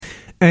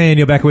And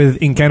you're back with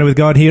Encounter with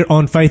God here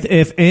on Faith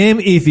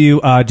FM. If you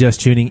are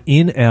just tuning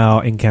in,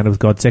 our Encounter with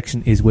God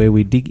section is where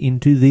we dig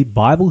into the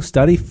Bible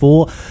study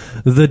for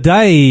the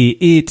day.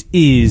 It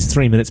is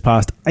 3 minutes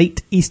past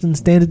 8 Eastern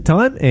Standard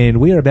Time, and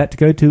we are about to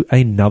go to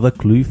another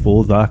clue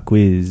for the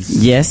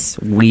quiz. Yes,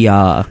 we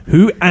are.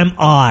 Who am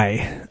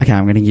I? Okay,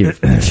 I'm going to give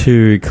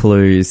 2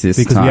 clues this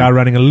because time. We are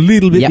running a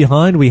little bit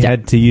behind. We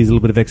had to use a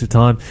little bit of extra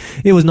time.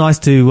 It was nice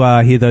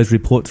to hear those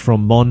reports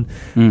from Mon,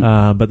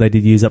 but they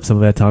did use up some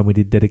of our time. We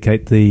did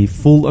dedicate the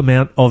full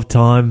amount of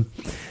time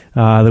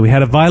that we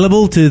had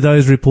available to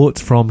those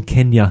reports from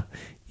Kenya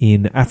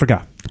in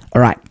Africa.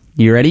 All right,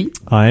 you ready?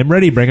 I am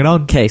ready. Bring it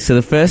on. Okay, so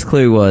the first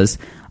clue was,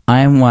 I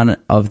am one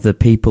of the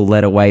people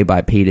led away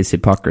by Peter's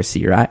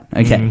hypocrisy, right?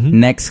 Okay,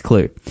 Next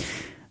clue.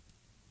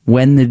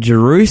 When the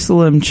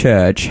Jerusalem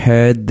church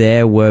heard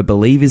there were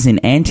believers in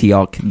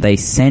Antioch, they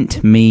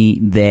sent me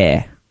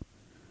there.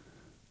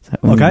 So,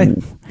 okay.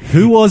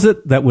 Who was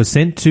it that was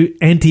sent to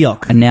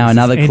Antioch? And now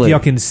another clue.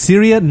 Antioch in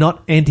Syria,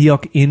 not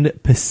Antioch in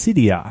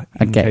Pisidia,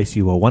 in case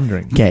you were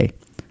wondering. Okay.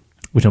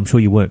 Which I'm sure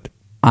you weren't.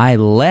 I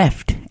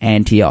left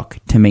Antioch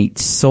to meet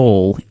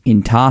Saul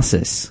in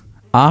Tarsus.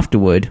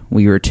 Afterward,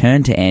 we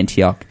returned to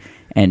Antioch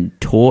and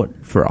taught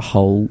for a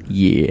whole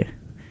year.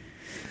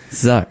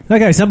 So,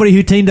 okay, somebody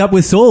who teamed up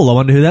with Saul. I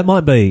wonder who that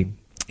might be.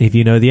 If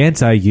you know the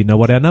answer, you know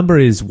what our number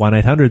is,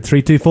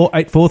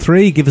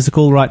 1-800-324-843. Give us a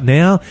call right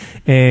now.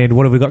 And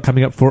what have we got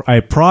coming up for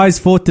a prize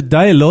for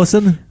today,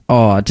 Lawson?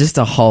 Oh, just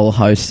a whole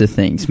host of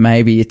things.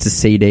 Maybe it's a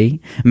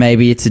CD.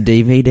 Maybe it's a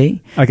DVD.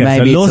 Okay,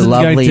 maybe so it's a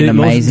lovely and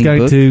amazing book.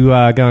 Lawson's going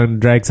to go and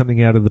drag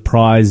something out of the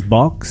prize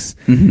box.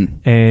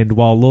 And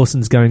while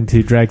Lawson's going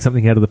to drag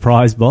something out of the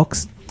prize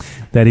box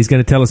that he's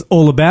going to tell us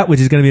all about, which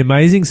is going to be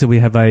amazing. So we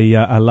have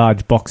a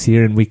large box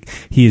here, and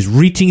he is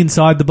reaching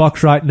inside the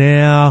box right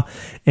now,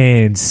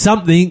 and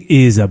something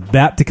is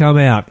about to come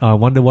out. I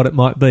wonder what it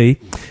might be.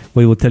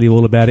 We will tell you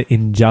all about it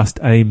in just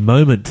a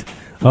moment.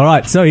 All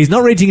right, so he's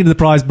not reaching into the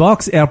prize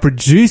box. Our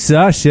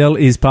producer, Shell,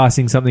 is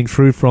passing something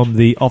through from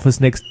the office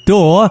next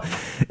door.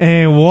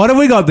 And what have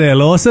we got there,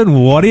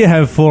 Lawson? What do you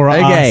have for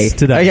us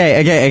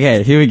today?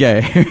 Okay. Here we go.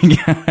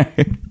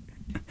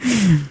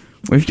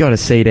 We've got a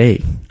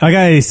CD.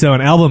 Okay, so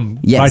an album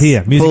right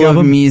here. Music full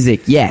album. Of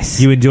music,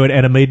 yes. You enjoyed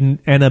Anna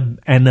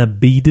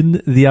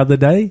Beeden the other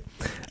day,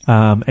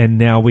 and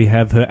now we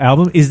have her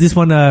album. Is this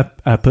one a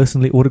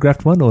personally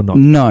autographed one or not?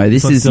 No,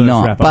 this is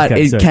not, but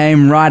it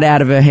came right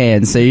out of her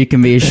hand, so you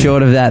can be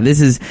assured of that. This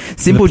is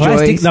Simple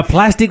Joys. The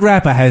plastic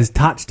wrapper has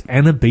touched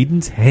Anna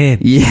Beeden's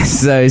hand.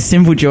 Yes, so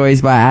Simple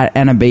Joys by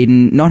Anna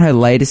Beeden, not her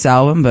latest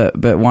album,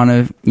 but one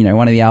of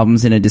the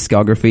albums in her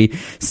discography.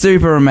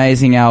 Super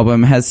amazing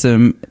album, has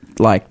some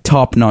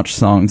top-notch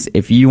songs.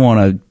 If you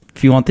want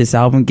this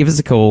album, give us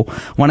a call,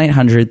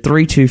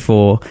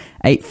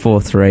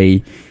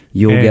 1-800-324-843.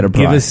 You'll get a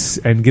prize.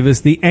 Give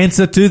us the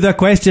answer to the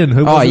question.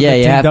 Who was you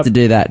have to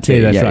do that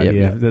too. Yeah, that's right.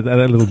 Yeah.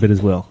 That little bit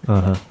as well.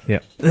 Yeah.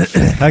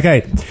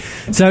 Okay.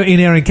 So in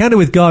our encounter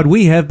with God,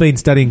 we have been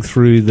studying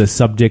through the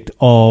subject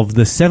of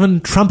the 7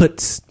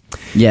 trumpets.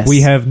 Yes.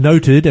 We have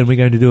noted, and we're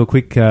going to do a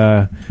quick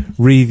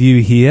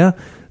review here,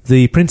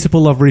 the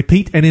principle of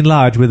repeat and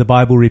enlarge, where the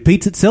Bible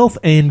repeats itself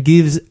and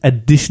gives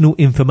additional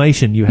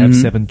information. You have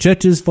 7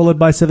 churches, followed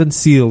by 7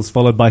 seals,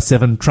 followed by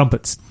 7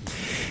 trumpets.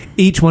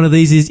 Each one of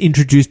these is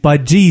introduced by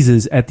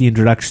Jesus at the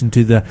introduction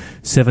to the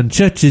 7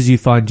 churches. You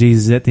find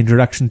Jesus at the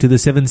introduction to the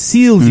 7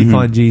 seals. You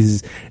find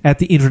Jesus at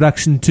the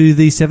introduction to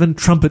the 7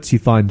 trumpets. You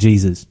find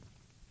Jesus.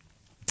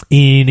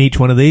 In each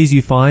one of these,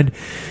 you find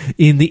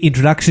in the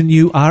introduction,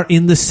 you are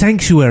in the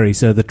sanctuary.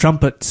 So the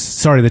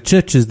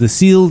churches, the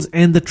seals,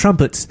 and the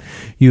trumpets,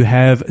 you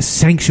have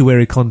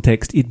sanctuary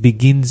context. It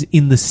begins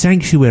in the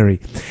sanctuary.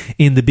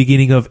 In the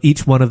beginning of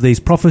each one of these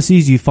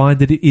prophecies, you find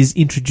that it is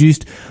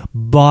introduced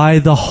by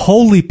the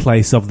holy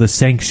place of the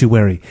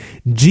sanctuary.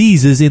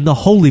 Jesus in the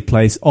holy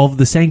place of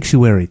the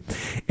sanctuary.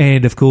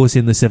 And of course,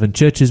 in the 7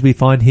 churches, we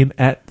find him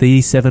at the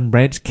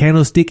 7-branch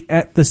candlestick,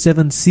 at the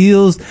 7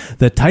 seals,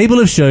 the table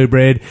of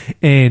showbread,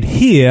 and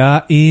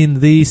here in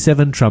the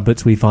 7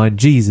 trumpets, we find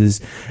Jesus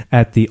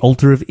at the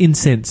altar of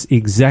incense,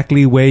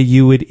 exactly where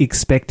you would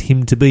expect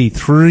him to be.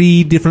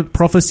 3 different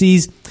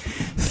prophecies,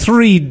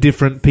 3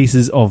 different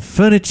pieces of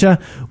furniture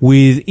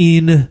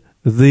within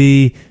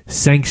the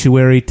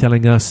sanctuary,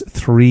 telling us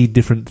 3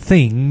 different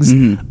things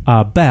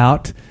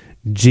about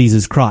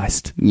Jesus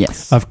Christ.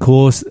 Yes. Of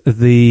course,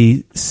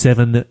 the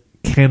 7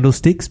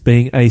 candlesticks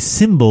being a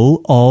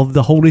symbol of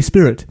the Holy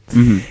Spirit.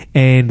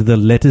 And the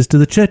letters to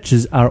the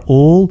churches are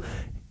all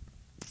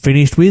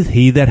finished with,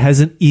 he that has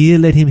an ear,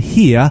 let him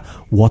hear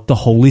what the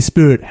Holy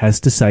Spirit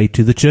has to say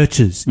to the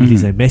churches. It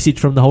is a message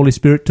from the Holy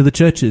Spirit to the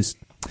churches.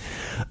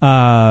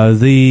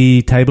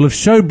 The table of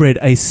showbread,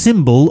 a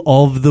symbol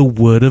of the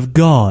Word of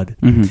God.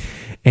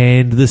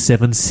 And the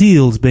 7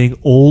 seals being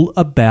all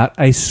about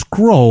a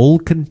scroll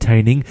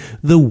containing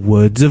the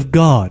words of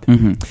God.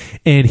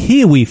 And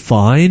here we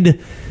find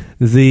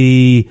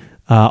the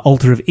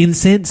altar of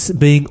incense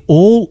being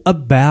all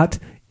about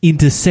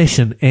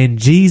intercession and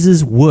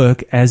Jesus'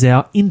 work as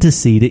our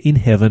interceder in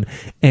heaven,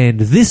 and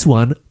this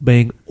one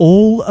being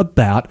all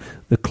about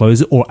the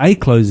close or a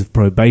close of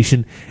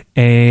probation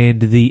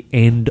and the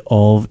end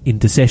of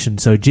intercession.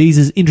 So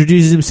Jesus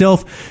introduces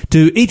himself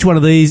to each one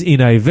of these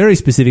in a very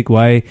specific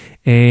way,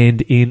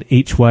 and in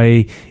each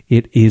way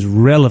it is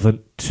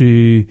relevant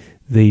to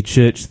the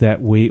church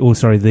that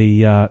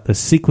the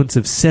sequence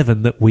of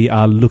 7 that we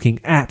are looking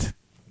at.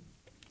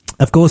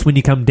 Of course, when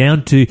you come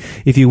down to,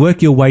 if you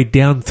work your way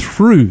down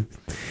through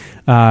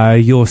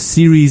your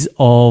series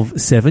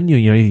of 7,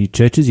 your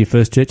churches, your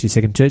first church, your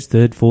second church,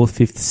 third, fourth,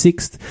 fifth,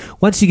 sixth.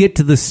 Once you get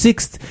to the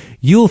 6th,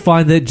 you'll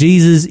find that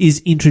Jesus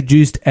is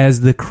introduced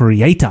as the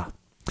creator.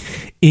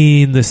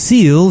 In the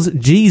seals,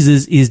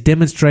 Jesus is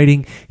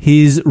demonstrating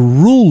his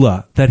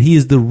ruler, that he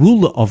is the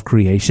ruler of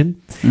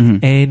creation.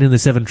 Mm-hmm. And in the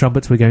 7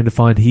 trumpets, we're going to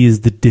find he is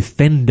the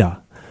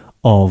defender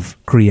of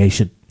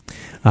creation.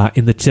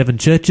 In the 7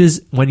 churches,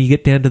 when you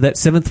get down to that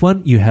 7th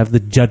one, you have the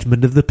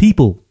judgment of the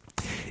people.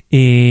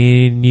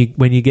 When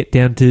you get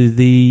down to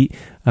the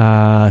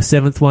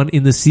 7th one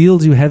in the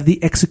seals, you have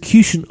the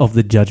execution of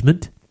the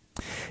judgment.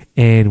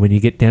 And when you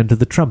get down to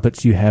the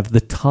trumpets, you have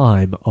the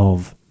time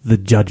of the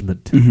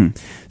judgment. Mm-hmm.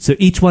 So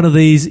each one of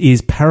these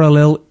is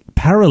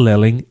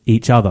paralleling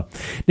each other.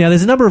 Now,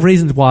 there's a number of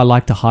reasons why I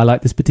like to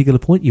highlight this particular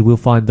point. You will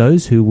find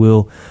those who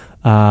will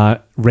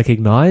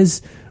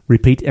recognize,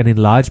 repeat, and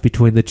enlarge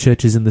between the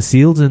churches and the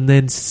seals, and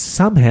then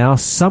somehow,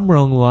 somewhere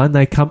along the line,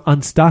 they come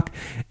unstuck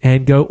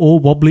and go all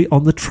wobbly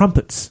on the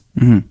trumpets.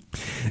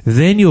 Mm-hmm.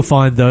 Then you'll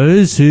find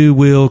those who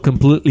will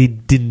completely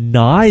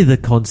deny the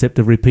concept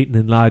of repeat and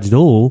enlarge at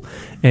all,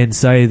 and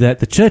say that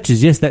the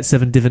churches, yes, that's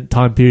 7 different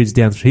time periods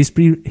down through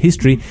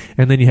history,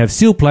 and then you have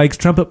seal plagues,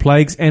 trumpet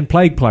plagues, and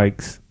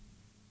plagues.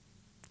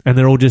 And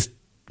they're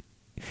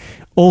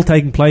all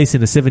taking place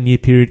in a 7-year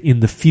period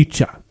in the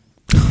future.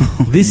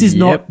 This is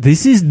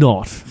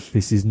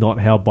not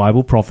how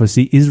Bible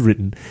prophecy is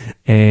written,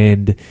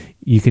 and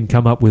you can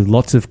come up with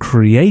lots of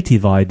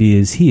creative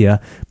ideas here,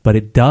 but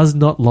it does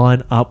not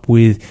line up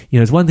with,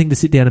 it's one thing to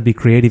sit down and be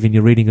creative in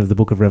your reading of the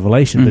book of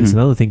Revelation, mm-hmm. but it's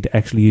another thing to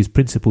actually use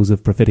principles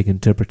of prophetic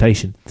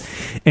interpretation.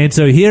 And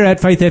so here at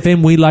Faith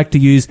FM, we like to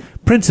use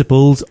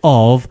principles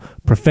of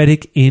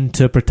prophetic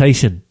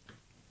interpretation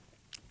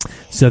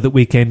so that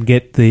we can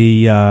get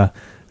the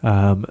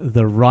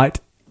right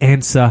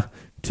answer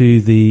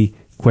to the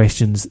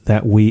questions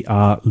that we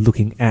are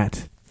looking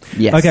at.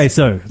 Yes. Okay,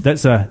 so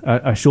that's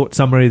a short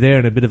summary there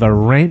and a bit of a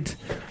rant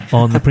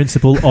on the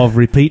principle of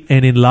repeat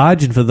and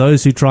enlarge. And for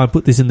those who try and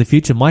put this in the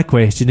future, my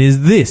question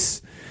is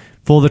this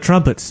for the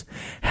trumpets.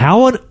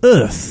 How on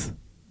earth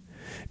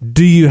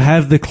do you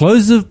have the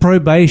close of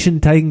probation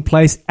taking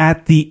place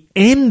at the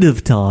end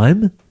of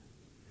time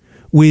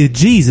with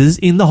Jesus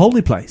in the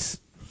holy place?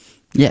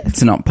 Yeah,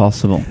 it's not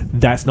possible.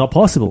 That's not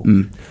possible.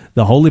 Mm.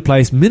 The holy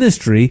place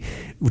ministry,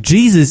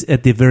 Jesus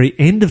at the very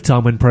end of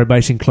time when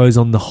probation closes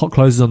on the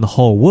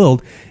whole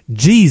world,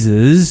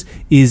 Jesus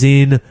is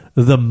in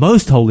the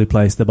most holy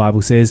place, the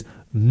Bible says,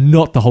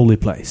 not the holy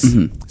place.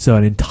 Mm-hmm. So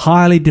an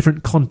entirely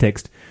different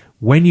context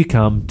when you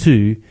come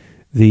to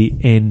the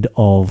end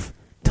of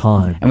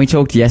time. And we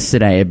talked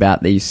yesterday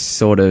about these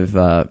sort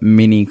of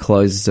mini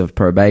closes of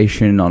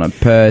probation on a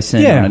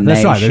person, on a nation. Yeah,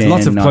 that's right. There's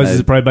lots of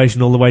closes of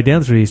probation all the way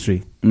down through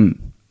history. Mm.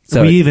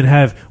 So we even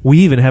have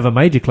a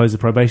major close of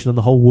probation on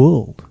the whole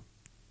world.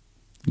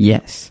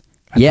 Yes.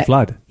 At the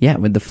flood. Yeah,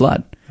 with the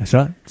flood. That's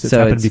right. So it's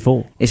happened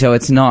before. So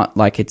it's not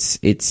like it's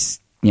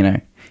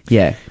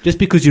yeah. Just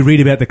because you read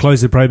about the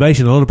close of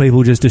probation, a lot of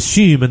people just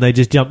assume and they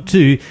just jump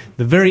to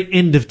the very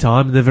end of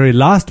time, the very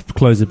last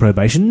close of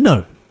probation.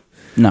 No.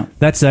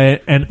 That's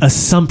an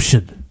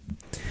assumption.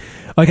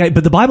 Okay,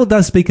 but the Bible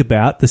does speak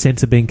about the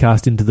sense of being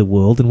cast into the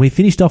world, and we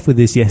finished off with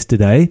this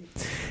yesterday,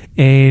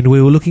 and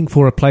we were looking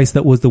for a place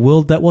that was the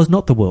world that was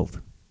not the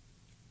world.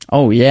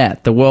 Oh, yeah,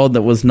 the world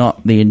that was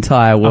not the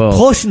entire world. A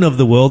portion of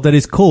the world that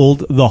is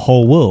called the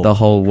whole world. The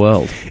whole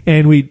world.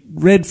 And we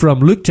read from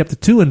Luke chapter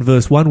 2 and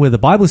verse 1 where the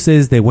Bible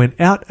says there went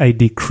out a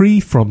decree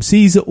from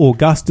Caesar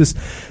Augustus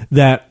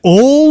that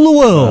all the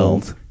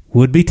world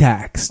would be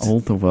taxed. All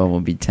the world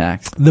would be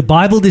taxed. The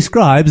Bible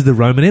describes the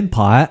Roman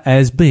Empire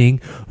as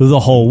being the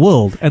whole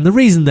world. And the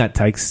reason that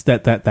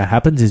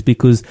happens is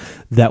because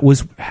that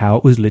was how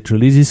it was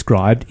literally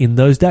described in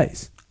those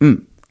days.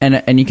 Mm.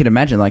 And you can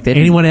imagine, like,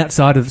 anyone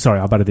outside of... Sorry,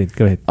 I butted in.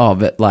 Go ahead. Oh,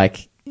 but,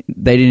 like,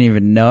 they didn't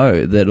even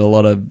know that a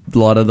lot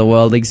of the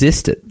world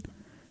existed.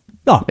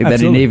 Oh, like, they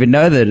didn't even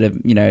know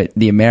that,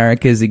 the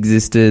Americas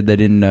existed. They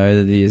didn't know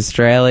that the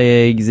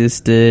Australia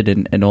existed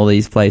and all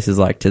these places.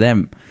 Like, to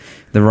them,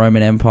 the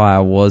Roman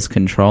Empire was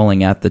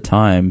controlling, at the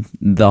time,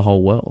 the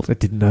whole world. I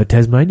didn't know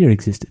Tasmania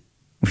existed.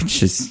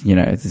 Which is,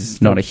 this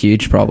is not a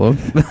huge problem.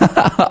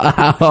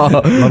 A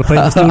lot of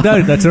people still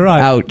don't. That's all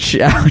right. Ouch.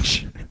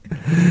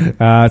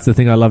 It's the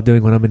thing I love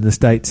doing when I'm in the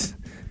States.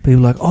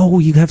 People are like, oh,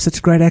 you have such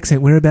a great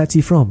accent. Whereabouts are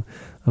you from?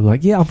 I'm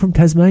like, yeah, I'm from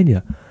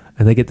Tasmania.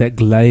 And they get that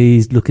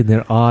glazed look in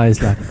their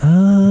eyes like,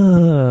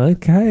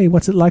 okay,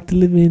 what's it like to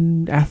live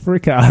in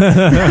Africa?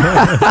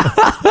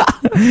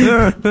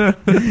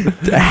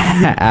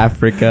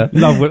 Africa.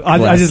 Love it. I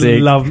just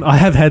Classic. love. I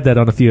have had that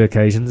on a few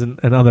occasions, and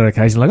other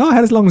occasions, like,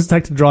 how long does it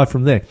take to drive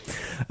from there?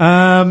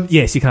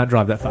 Yes, you can't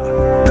drive that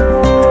far.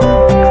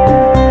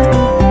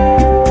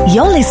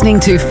 You're listening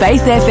to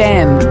Faith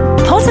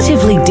FM,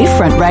 positively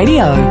different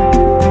radio.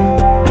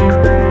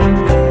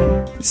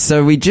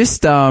 So we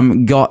just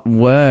got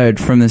word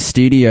from the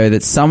studio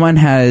that someone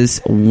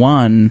has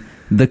won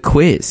the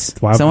quiz.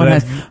 Wow, Someone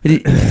that-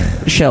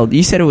 has. Shell,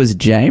 you said it was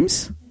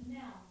James?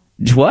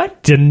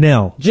 What?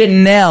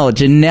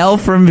 Janelle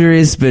from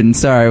Brisbane.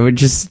 Sorry, we're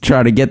just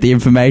trying to get the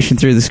information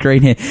through the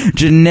screen here.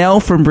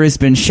 Janelle from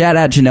Brisbane. Shout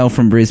out Janelle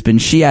from Brisbane.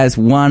 She has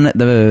won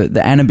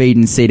the Anna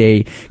Beeden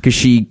CD because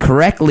she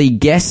correctly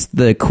guessed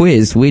the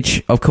quiz,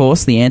 which, of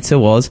course, the answer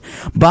was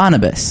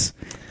Barnabas.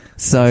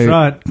 So, That's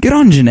right. good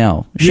on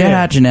Janelle. Shout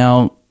Yeah. out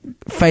Janelle,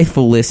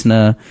 faithful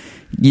listener.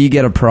 You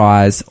get a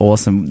prize.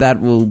 Awesome.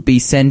 That will be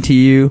sent to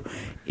you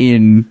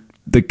in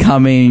the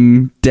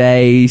coming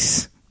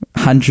days.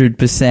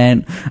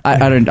 100%.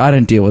 I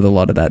don't deal with a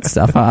lot of that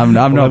stuff. I'm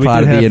not Well, we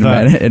part of do the have,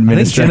 I think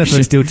administration.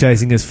 Jennifer's still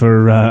chasing us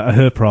for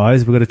her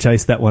prize. We've got to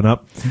chase that one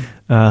up.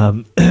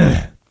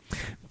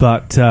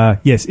 But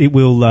yes, it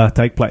will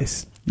take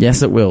place.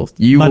 Yes, it will.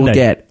 You Monday. will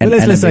get. Well,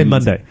 let's say Beeden.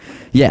 Monday.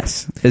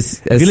 Yes.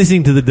 If you're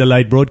listening to the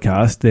delayed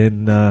broadcast,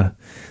 then that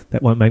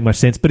won't make much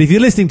sense. But if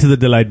you're listening to the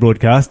delayed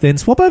broadcast, then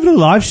swap over to the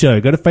live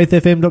show. Go to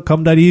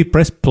faithfm.com.au,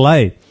 press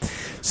play.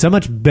 So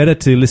much better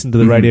to listen to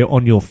the radio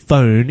on your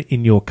phone,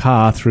 in your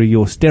car, through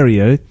your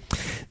stereo,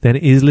 than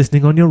it is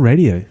listening on your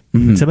radio.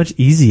 It's so much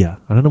easier.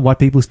 I don't know why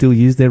people still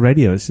use their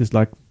radio. It's just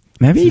like...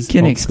 Maybe you it's just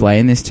can old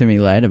explain this to me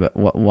later, but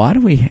why do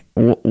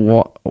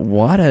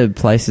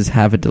places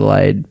have a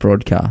delayed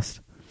broadcast?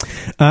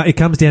 It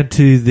comes down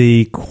to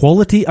the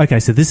quality. Okay,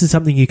 so this is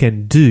something you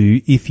can do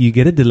if you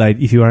get a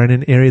delayed, if you are in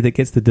an area that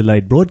gets the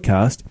delayed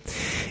broadcast.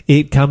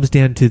 It comes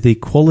down to the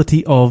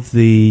quality of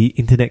the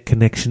internet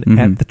connection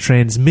at the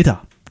transmitter.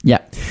 Yeah.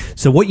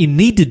 So what you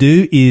need to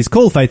do is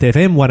call Faith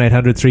FM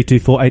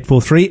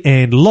 1-800-324-843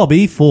 and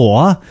lobby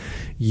for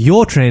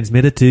your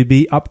transmitter to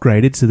be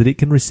upgraded so that it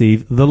can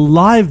receive the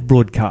live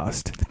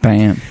broadcast.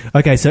 Bam.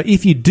 Okay, so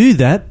if you do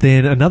that,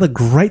 then another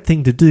great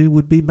thing to do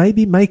would be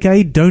maybe make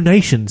a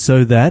donation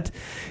so that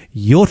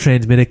your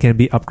transmitter can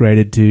be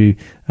upgraded to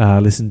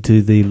listen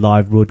to the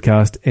live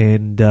broadcast,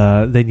 and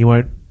then you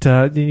won't.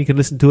 Then you can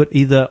listen to it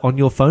either on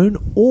your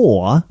phone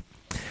or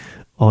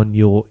on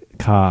your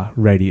car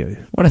radio.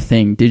 What a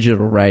thing,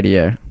 digital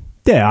radio.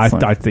 Yeah,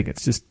 I think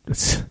it's just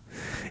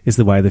it's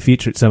the way of the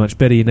future. It's so much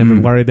better. You never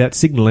worry about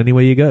signal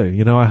anywhere you go.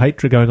 You know, I hate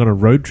going on a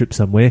road trip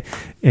somewhere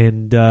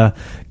and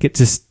get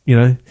just,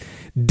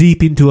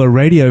 deep into a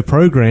radio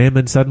program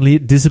and suddenly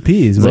it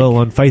disappears. Well,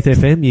 on Faith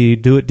FM, you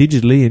do it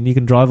digitally and you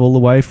can drive all the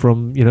way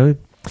from,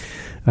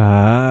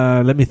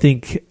 let me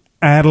think,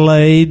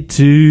 Adelaide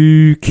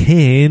to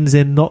Cairns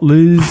and not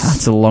lose.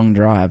 That's a long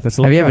drive. That's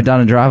a long Have you ever drive.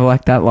 done a drive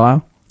like that,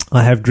 Lyle?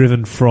 I have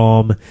driven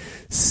from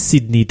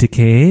Sydney to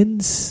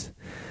Cairns.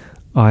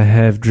 I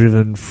have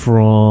driven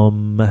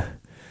from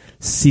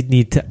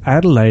Sydney to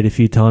Adelaide a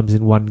few times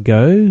in one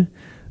go.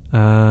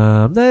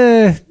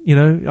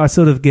 I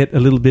sort of get a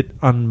little bit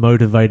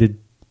unmotivated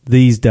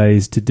these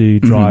days to do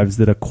drives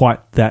that are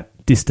quite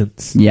that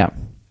distance. Yeah.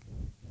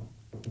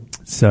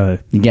 So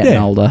You're getting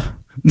older.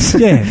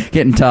 Yeah.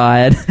 Getting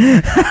tired.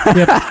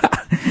 Yep.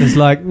 It's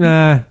like,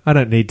 nah, I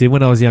don't need to.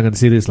 When I was young and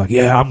see this, like,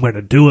 yeah, I'm going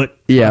to do it.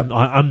 Yeah.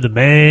 I'm the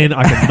man.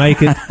 I can make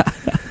it.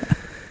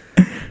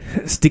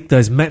 Stick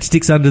those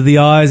matchsticks under the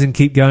eyes and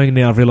keep going.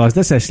 Now I've realised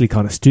that's actually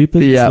kind of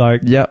stupid. Yeah. It's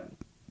like, Yep.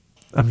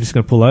 I'm just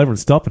going to pull over and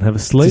stop and have a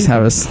sleep. Just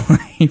have a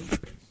sleep.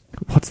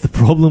 What's the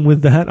problem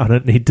with that? I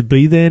don't need to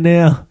be there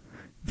now.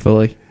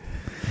 Fully.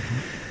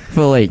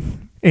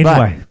 Anyway.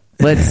 But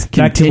let's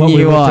Back to what we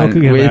continue were on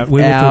talking with about.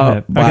 We were talking our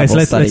about. Bible Okay, so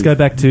let's study. go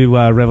back to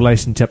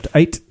Revelation chapter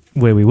 8,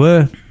 where we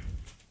were.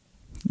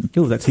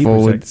 Oh, that's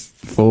Hebrews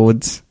 8.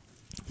 Forwards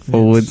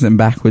and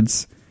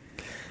backwards.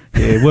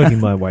 Yeah, working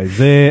my way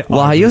there. Well,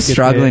 I you're will get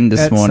struggling there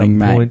this at morning, some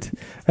mate. point.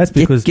 That's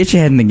because... Get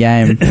your head in the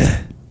game.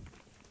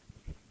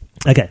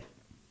 Okay,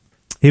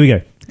 here we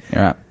go.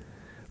 All right.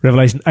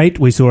 Revelation 8,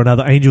 we saw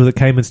another angel that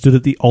came and stood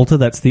at the altar.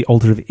 That's the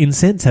altar of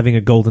incense, having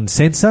a golden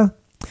censer.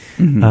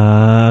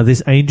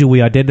 This angel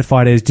we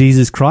identified as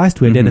Jesus Christ.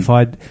 We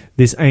identified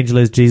this angel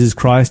as Jesus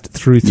Christ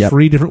through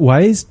three different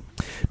ways.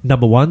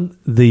 Number one,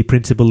 the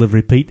principle of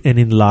repeat and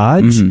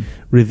enlarge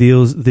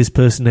reveals this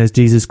person as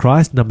Jesus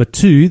Christ. Number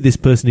two, this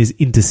person is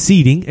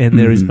interceding and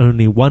there is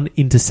only one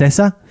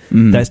intercessor.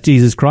 That's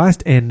Jesus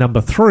Christ. And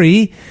number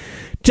three,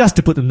 just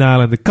to put the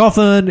nail in the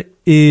coffin,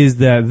 is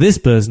that this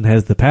person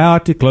has the power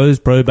to close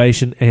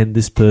probation, and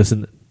this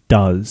person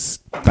does.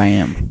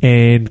 Bam.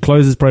 And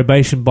closes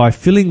probation by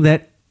filling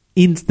that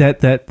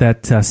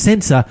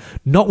censer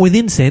not with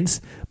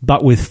incense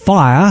but with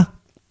fire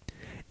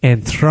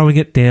and throwing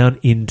it down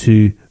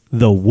into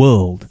the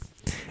world.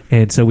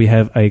 And so we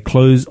have a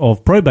close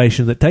of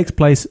probation that takes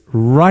place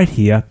right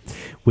here.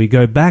 We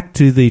go back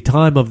to the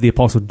time of the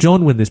Apostle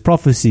John when this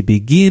prophecy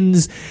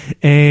begins,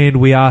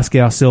 and we ask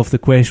ourselves the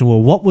question,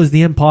 well, what was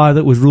the empire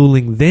that was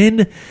ruling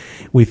then?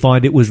 We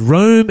find it was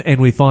Rome, and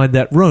we find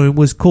that Rome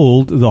was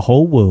called the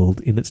whole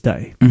world in its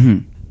day.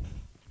 Mm-hmm.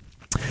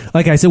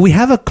 Okay, so we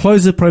have a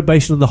close of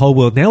probation on the whole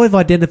world. Now we've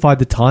identified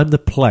the time, the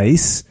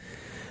place.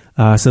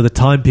 So the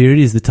time period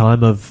is the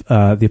time of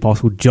the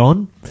Apostle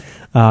John.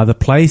 The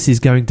place is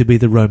going to be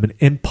the Roman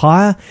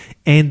Empire,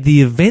 and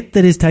the event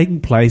that is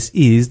taking place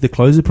is the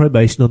close of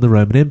probation on the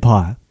Roman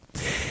Empire.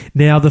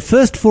 Now, the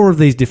first four of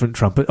these different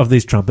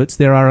trumpets,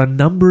 there are a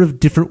number of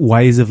different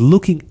ways of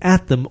looking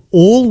at them,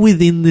 all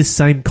within this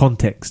same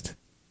context.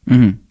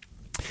 Mm-hmm.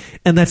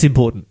 And that's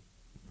important.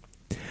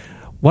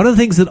 One of the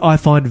things that I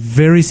find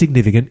very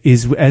significant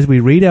is as we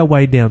read our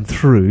way down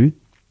through,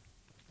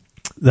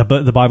 the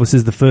Bible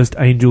says the first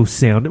angel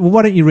sound. Well,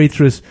 why don't you read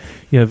through us,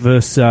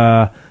 verse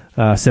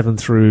 7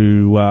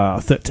 through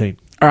 13.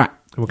 All right.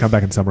 And we'll come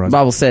back and summarize. The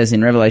Bible says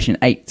in Revelation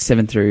 8,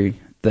 7 through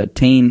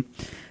 13,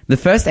 the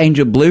first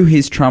angel blew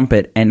his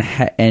trumpet, and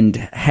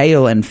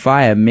hail and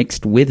fire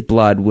mixed with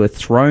blood were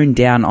thrown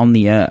down on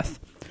the earth.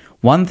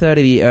 1/3 of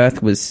the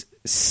earth was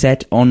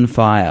set on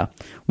fire.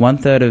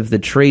 1/3 of the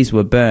trees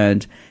were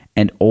burned,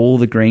 and all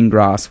the green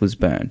grass was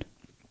burned.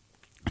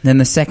 Then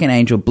the second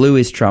angel blew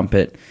his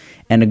trumpet,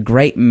 and a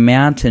great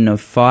mountain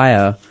of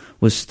fire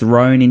was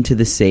thrown into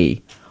the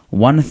sea.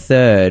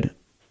 1/3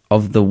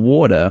 of the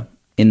water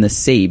in the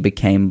sea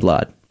became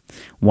blood.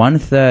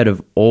 1/3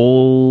 of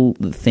all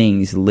the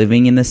things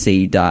living in the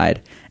sea died,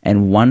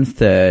 and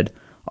 1/3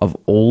 of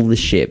all the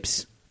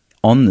ships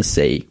on the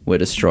sea were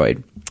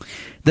destroyed.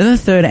 Then the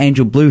third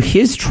angel blew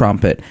his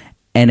trumpet,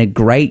 and a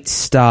great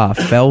star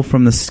fell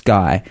from the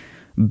sky,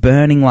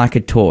 burning like a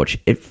torch.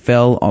 It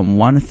fell on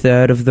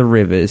 1/3 of the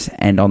rivers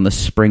and on the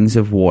springs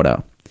of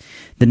water.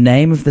 The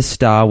name of the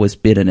star was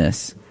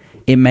Bitterness.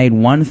 It made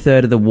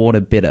 1/3 of the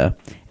water bitter,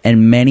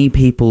 and many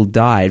people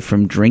died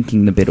from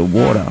drinking the bitter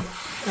water.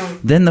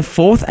 Then the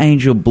fourth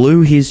angel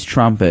blew his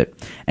trumpet,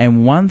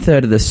 and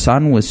 1/3 of the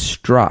sun was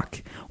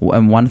struck,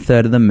 and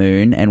 1/3 of the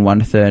moon, and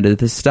 1/3 of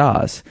the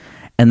stars.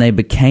 And they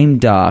became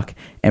dark,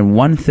 and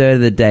 1/3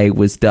 of the day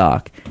was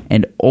dark,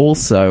 and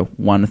also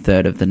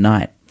 1/3 of the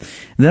night.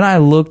 Then I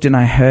looked, and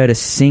I heard a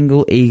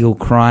single eagle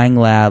crying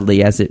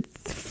loudly as it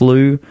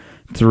flew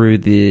through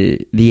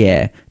the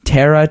air,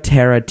 "Terror,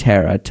 terror,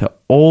 terror to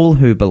all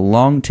who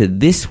belong to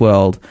this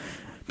world,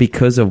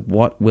 because of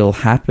what will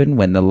happen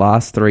when the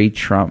last three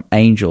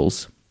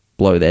angels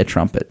blow their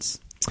trumpets."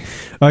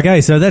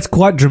 Okay, so that's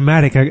quite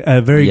dramatic,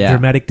 a very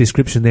dramatic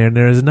description there, and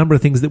there is a number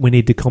of things that we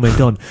need to comment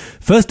on.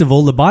 First of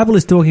all, the Bible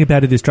is talking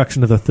about a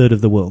destruction of 1/3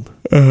 of the world.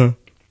 Uh-huh.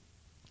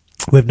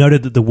 We've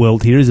noted that the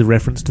world here is a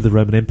reference to the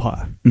Roman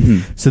Empire.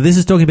 Mm-hmm. So this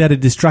is talking about a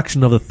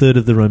destruction of 1/3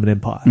 of the Roman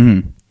Empire.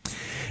 Mm-hmm.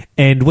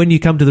 And when you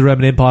come to the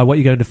Roman Empire, what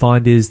you're going to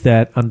find is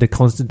that under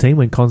Constantine,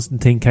 when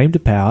Constantine came to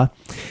power,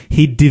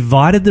 he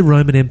divided the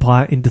Roman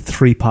Empire into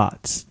 3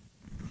 parts.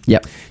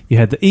 Yep. You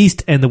had the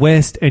East and the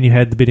West, and you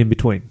had the bit in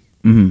between.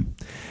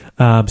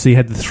 Mm-hmm. So you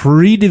had the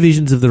 3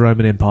 divisions of the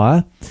Roman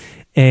Empire,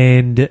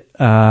 and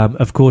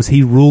of course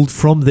he ruled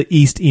from the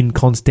East in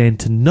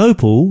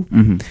Constantinople,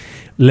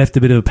 left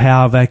a bit of a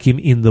power vacuum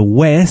in the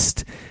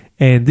West,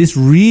 and this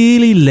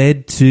really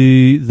led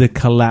to the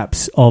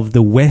collapse of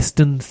the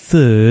western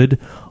third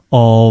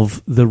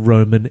of the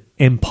Roman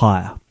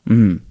Empire.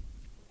 Mm-hmm.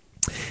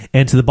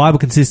 And so the Bible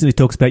consistently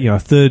talks about, a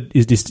third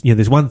is just,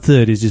 there's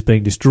 1/3 is just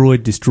being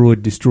destroyed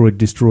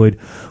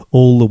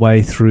all the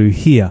way through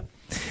here.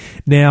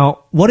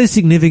 Now, what is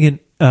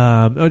significant,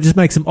 I'll just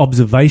make some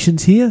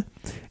observations here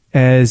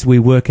as we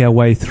work our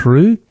way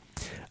through.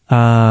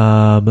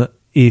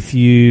 If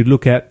you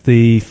look at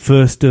the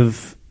first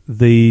of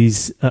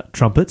these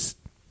trumpets,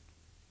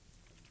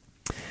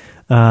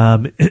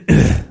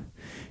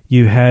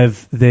 you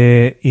have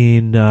there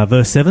in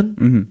verse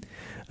 7,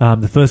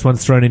 the first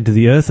one's thrown into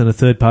the earth, and a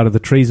third part of the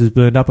trees was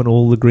burned up, and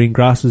all the green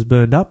grass was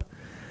burned up.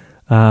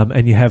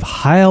 And you have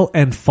hail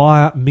and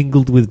fire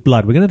mingled with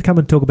blood. We're going to come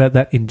and talk about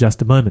that in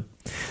just a moment.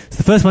 So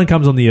the first one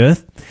comes on the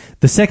earth.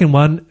 The second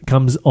one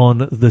comes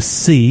on the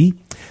sea.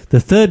 The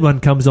third one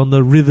comes on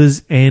the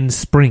rivers and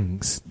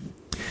springs.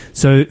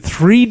 So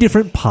 3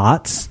 different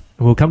parts,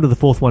 and we'll come to the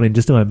fourth one in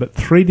just a moment, but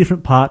 3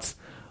 different parts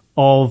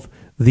of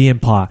the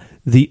empire.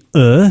 The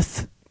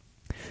earth,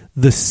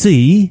 the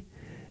sea,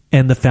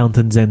 and the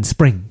fountains and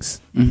springs.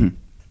 Mm-hmm.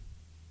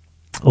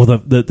 Or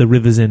the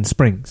rivers and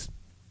springs.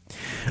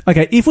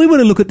 Okay, if we were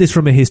to look at this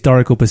from a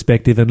historical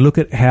perspective and look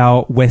at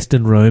how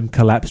Western Rome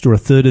collapsed, or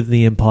 1/3 of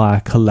the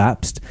empire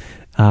collapsed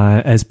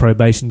as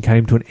probation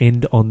came to an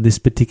end on this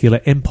particular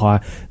empire,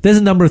 there's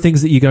a number of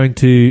things that you're going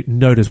to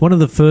notice. One of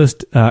the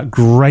first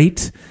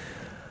great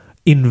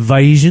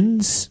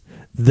invasions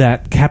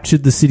that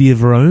captured the city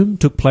of Rome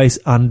took place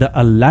under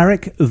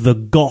Alaric the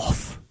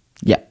Goth.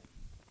 Yep.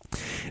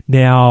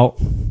 Now,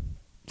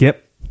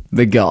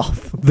 The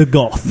Goth. The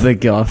Goth. The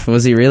Goth.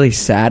 Was he really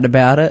sad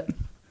about it?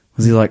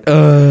 Was he like,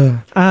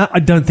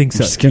 I don't think so.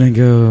 I'm just going to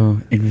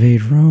go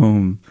invade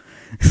Rome?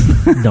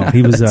 No,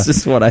 he was. That's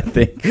just what I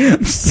think.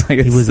 It's like,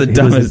 it's the he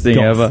dumbest thing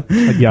goth. ever.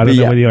 Yeah, I don't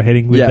know whether you're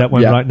heading with that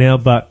one right now,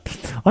 but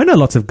I know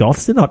lots of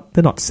goths. They're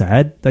not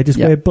sad. They just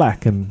wear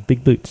black and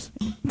big boots.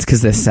 It's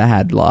because they're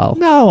sad, Lyle.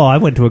 No, I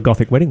went to a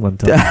gothic wedding one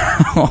time.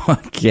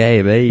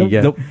 Okay, there you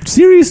go.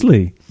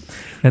 Seriously.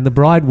 And the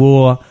bride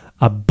wore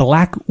a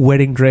black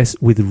wedding dress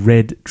with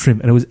red trim,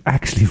 and it was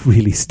actually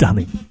really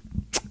stunning.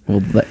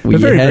 Well, you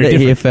heard it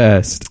here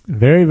first.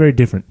 Very, very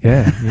different.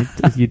 Yeah,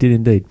 you did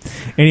indeed.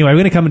 Anyway, we're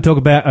going to come and talk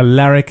about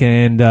Alaric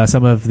and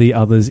some of the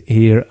others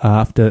here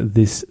after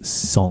this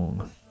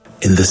song.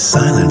 In the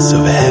silence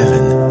of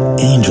heaven,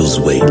 angels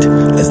wait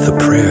as the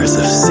prayers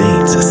of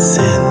saints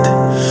ascend,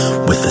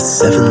 with the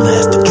 7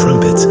 last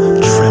trumpets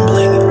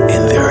trembling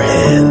in their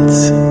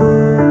hands.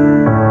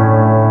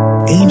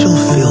 Angel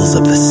fills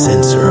up the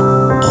censer,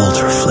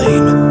 altar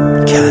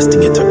flame,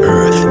 casting it to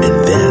earth,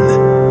 and then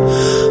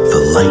the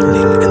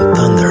lightning and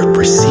thunder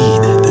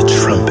precede the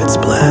trumpet's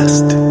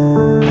blast.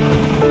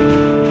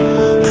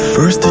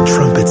 First the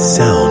trumpet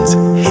sounds,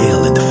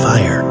 hail and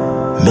fire,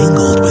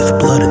 mingled with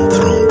blood and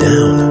thrown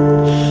down,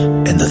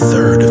 and the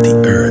third of the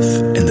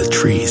earth and the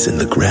trees and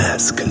the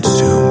grass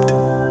consumed.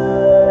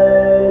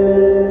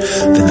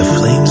 Then the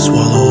flames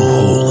swallow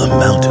whole a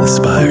mountain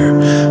spire,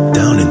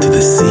 down into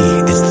the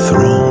sea is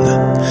thrown,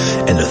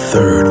 and a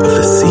third of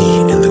the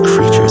sea and the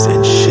creatures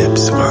and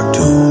ships are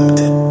doomed.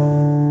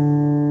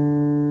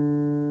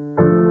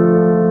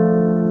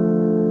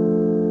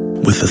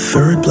 With a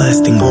third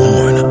blasting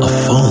horn, a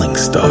falling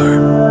star,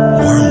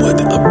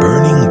 wormwood a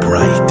burning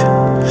bright,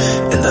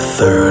 and the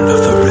third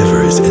of the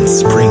rivers and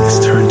springs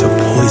turn to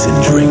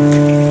poison drink.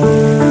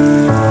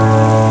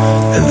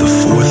 And the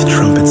fourth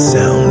trumpet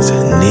sounds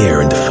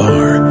near and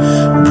far,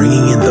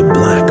 bringing in the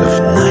black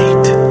of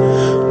night,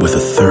 with a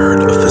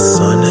third of the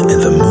sun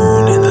and the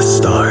moon and the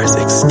stars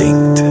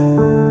extinct.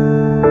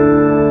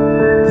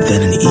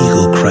 Then an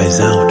eagle cries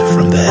out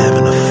from the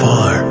heaven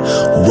afar,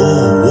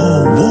 woe,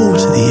 woe, woe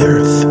to the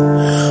earth,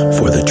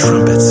 for the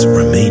trumpets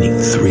remaining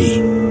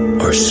 3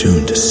 are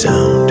soon to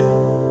sound.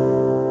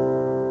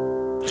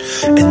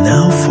 And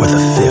now for the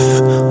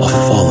 5th, a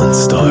fallen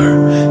star,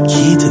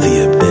 key to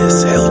the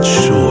abyss held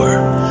sure,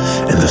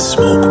 and the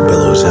smoke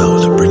billows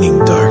out, bringing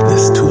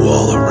darkness to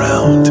all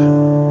around.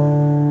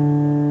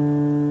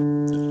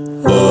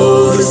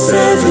 Oh, the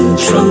 7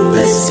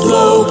 trumpets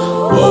blow,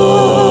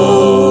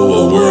 oh,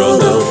 a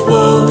world of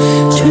woe,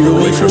 turn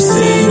away from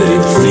sin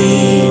and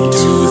flee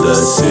to the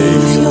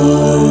Savior.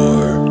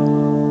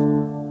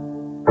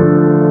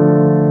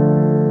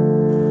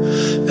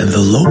 And the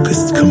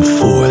locusts come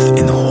forth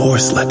in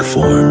horse-like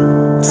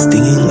form,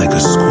 stinging like a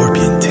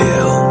scorpion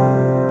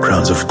tail.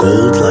 Crowns of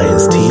gold,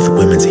 lion's teeth,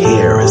 women's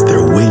hair as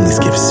their wings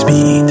give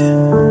speed.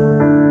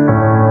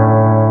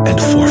 And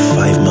for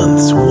 5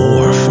 months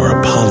war for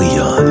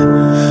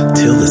Apollyon,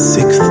 till the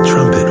 6th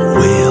trumpet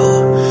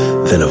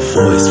wail. Then a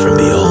voice from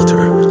the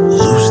altar,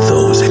 loose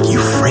those at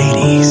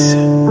Euphrates.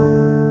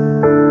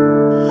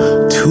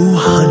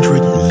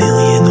 200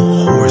 million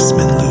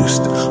horsemen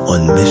loosed,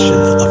 on mission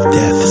of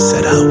death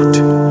set out.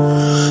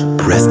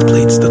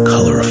 Breastplates the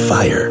color of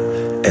fire,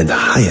 and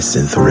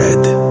hyacinth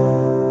red.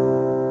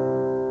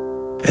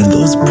 And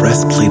those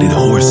breastplated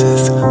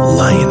horses,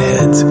 lion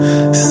heads,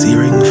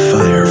 searing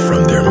fire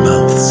from their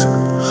mouths.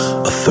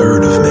 A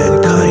third of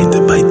mankind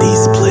by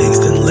these plagues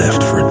then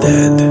left for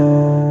dead.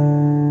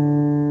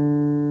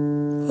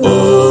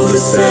 Oh, the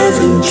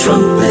 7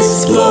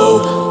 trumpets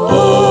blow,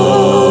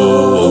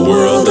 oh, a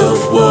world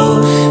of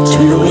woe,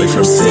 turn away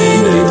from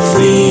sin and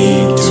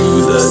flee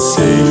to the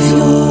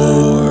Savior.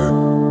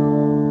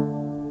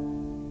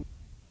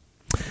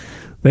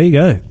 There you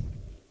go.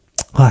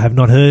 I have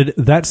not heard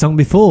that song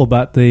before,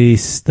 but the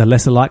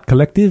Lesser Light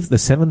Collective, the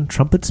 7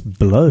 Trumpets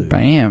Blow.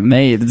 Bam,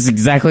 that's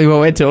exactly what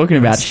we're talking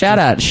about. Shout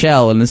out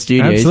Shell in the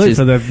studio. Absolutely,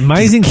 for the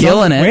amazing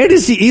killing song. it. Where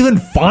does she even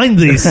find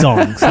these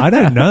songs? I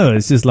don't know.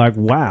 It's just like,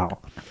 wow.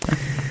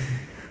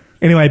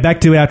 Anyway, back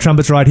to our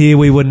trumpets right here.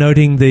 We were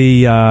noting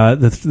the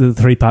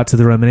 3 parts of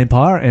the Roman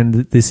Empire, and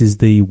this is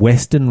the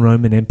Western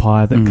Roman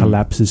Empire that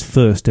collapses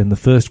first. And the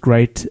first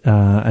great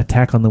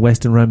attack on the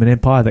Western Roman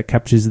Empire that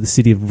captures the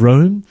city of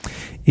Rome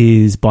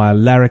is by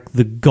Alaric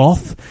the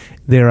Goth.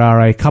 There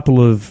are a couple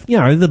of,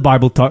 the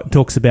Bible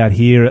talks about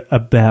here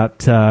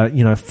about,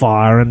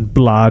 fire and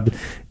blood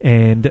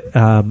and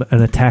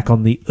an attack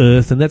on the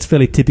earth, and that's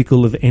fairly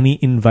typical of any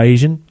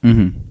invasion.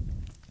 Mm-hmm.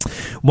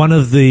 One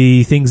of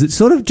the things that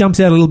sort of jumps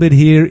out a little bit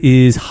here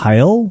is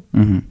hail.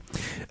 Mm-hmm.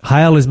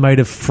 Hail is made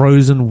of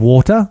frozen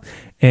water,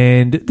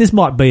 and this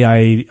might be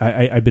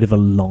a bit of a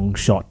long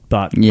shot,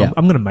 but I'm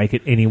going to make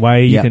it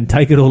anyway. You can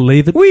take it or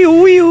leave it.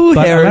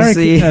 But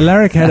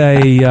Alaric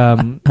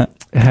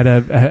had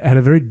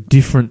a very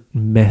different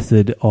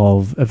method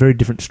of a very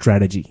different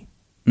strategy.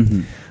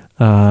 Mm-hmm.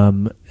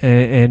 And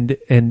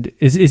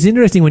it's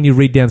interesting when you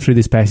read down through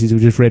this passage we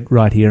just read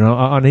right here, and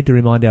I need to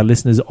remind our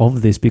listeners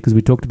of this because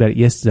we talked about it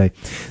yesterday.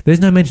 There's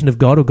no mention of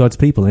God or God's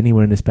people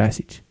anywhere in this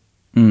passage.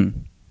 Mm.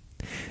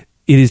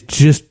 It is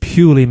just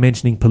purely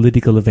mentioning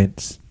political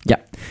events.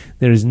 Yeah.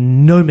 There is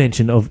no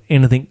mention of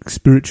anything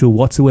spiritual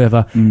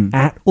whatsoever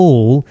at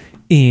all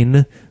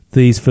in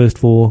these first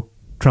 4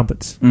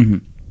 trumpets.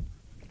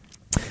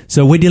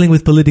 So we're dealing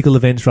with political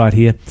events right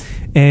here.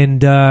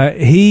 And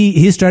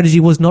his strategy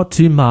was not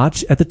to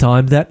march at the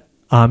time that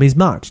armies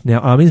marched. Now,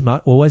 armies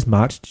always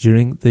marched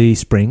during the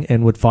spring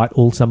and would fight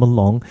all summer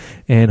long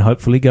and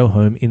hopefully go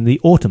home in the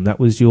autumn. That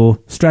was your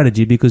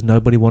strategy because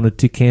nobody wanted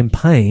to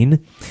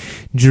campaign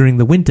during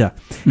the winter.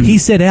 He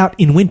set out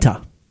in winter,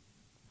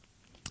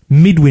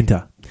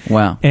 midwinter.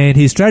 Wow. And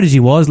his strategy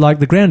was, like,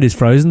 the ground is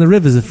frozen, the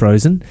rivers are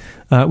frozen,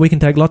 we can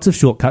take lots of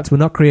shortcuts, we're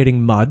not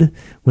creating mud,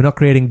 we're not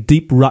creating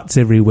deep ruts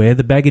everywhere,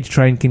 the baggage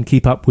train can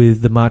keep up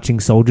with the marching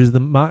soldiers,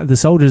 the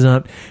soldiers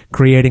aren't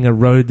creating a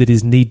road that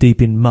is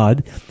knee-deep in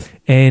mud,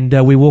 and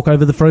we walk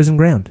over the frozen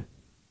ground.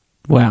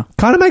 Wow.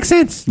 Kind of makes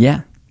sense.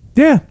 Yeah.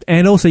 Yeah,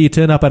 and also you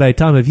turn up at a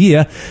time of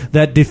year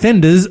that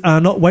defenders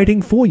are not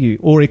waiting for you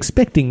or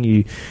expecting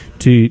you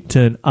to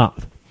turn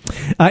up.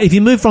 If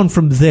you move on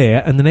from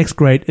there, and the next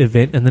great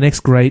event, and the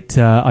next great,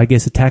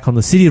 attack on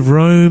the city of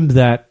Rome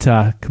that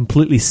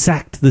completely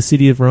sacked the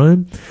city of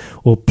Rome,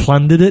 or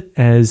plundered it,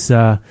 as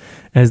the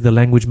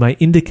language may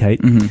indicate,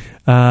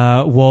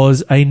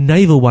 was a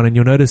naval one. And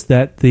you'll notice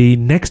that the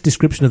next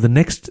description of the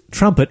next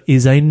trumpet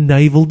is a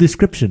naval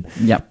description.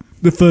 Yep.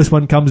 The first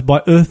one comes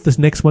by earth, the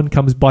next one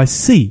comes by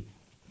sea.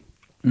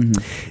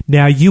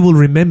 Now, you will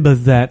remember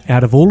that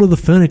out of all of the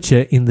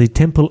furniture in the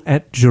temple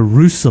at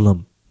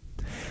Jerusalem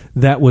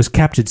that was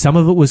captured, some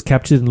of it was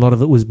captured and a lot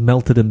of it was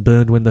melted and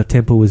burned when the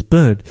temple was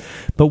burned.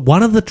 But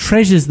one of the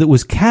treasures that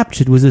was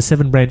captured was a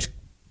 7-branch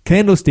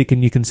candlestick,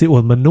 and you can see it,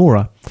 or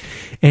menorah,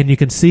 and you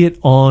can see it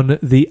on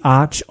the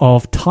Arch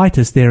of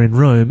Titus there in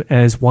Rome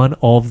as one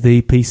of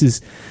the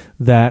pieces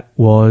that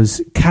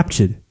was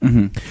captured.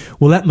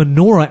 Well, that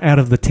menorah out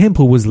of the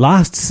temple was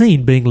last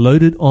seen being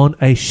loaded on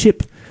a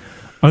ship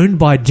owned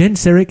by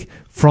Genseric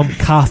from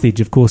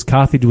Carthage. Of course,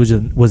 Carthage was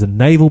a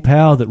naval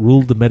power that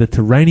ruled the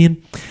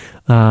Mediterranean.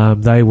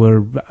 They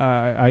were,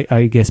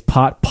 I guess,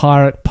 part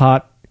pirate,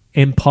 part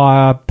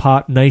empire,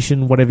 part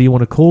nation, whatever you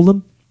want to call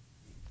them.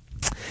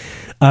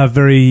 A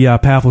very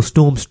powerful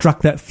storm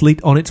struck that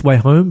fleet on its way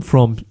home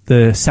from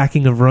the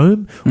sacking of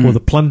Rome, or the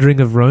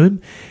plundering of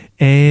Rome,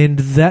 and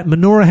that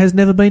menorah has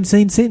never been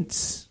seen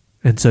since.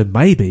 And so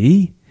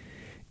maybe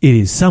it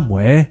is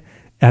somewhere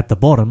at the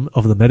bottom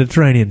of the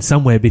Mediterranean,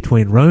 somewhere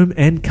between Rome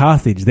and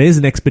Carthage. There's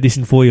an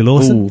expedition for you,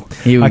 Lawson. Ooh,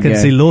 here we I can go.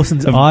 see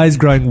Lawson's eyes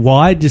growing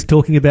wide just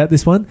talking about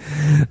this one.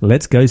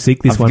 Let's go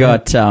seek this one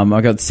out.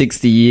 I've got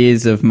 60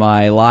 years of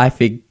my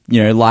life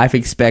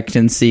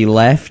expectancy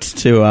left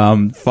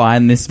to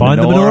find this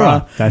Find the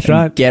menorah. That's and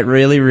right. Get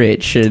really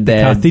rich. And The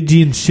then,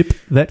 Carthaginian ship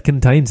that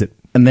contains it.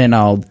 and then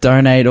I'll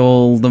donate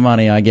all the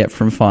money I get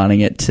from finding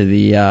it to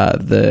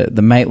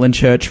the Maitland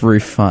Church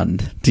Roof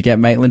Fund to get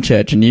Maitland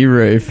Church a new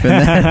roof.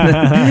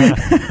 And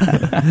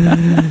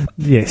then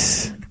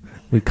Yes.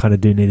 We kind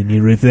of do need a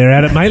new roof there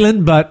out at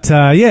Maitland, but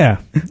yeah,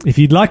 if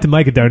you'd like to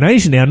make a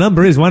donation, our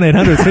number is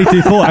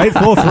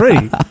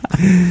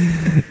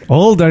 1-800-324-843.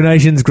 All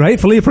donations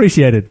gratefully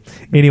appreciated.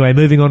 Anyway,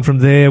 moving on from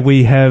there,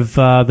 we have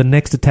the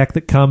next attack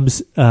that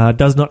comes,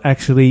 does not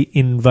actually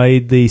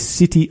invade the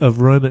city of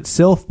Rome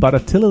itself, but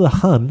Attila the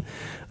Hun.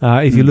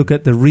 If you look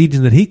at the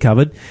region that he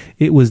covered,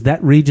 it was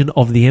that region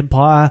of the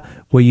empire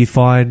where you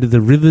find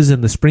the rivers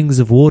and the springs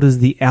of waters,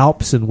 the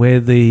Alps, and where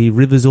the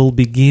rivers all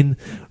begin,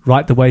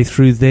 right the way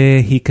through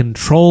there. He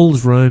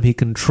controls Rome, he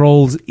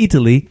controls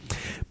Italy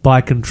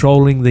by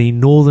controlling the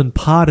northern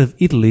part of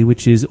Italy,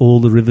 which is all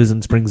the rivers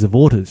and springs of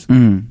waters.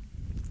 And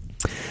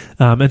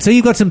so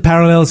you've got some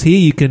parallels here.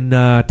 You can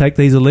take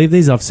these or leave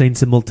these. I've seen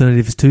some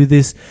alternatives to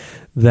this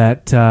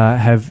that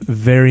have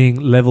varying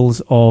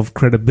levels of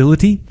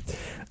credibility.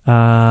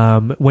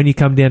 When you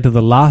come down to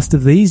the last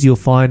of these, you'll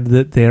find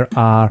that there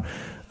are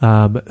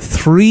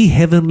 3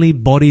 heavenly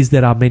bodies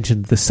that are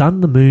mentioned: the sun,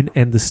 the moon,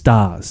 and the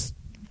stars.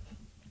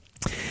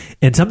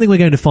 And something we're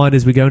going to find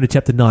as we go into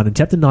chapter 9, and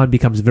chapter 9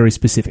 becomes very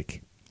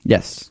specific.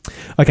 yes.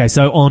 Okay,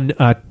 so on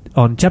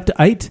chapter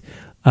 8,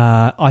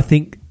 I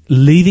think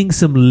leaving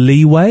some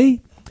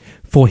leeway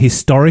for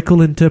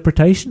historical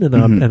interpretation,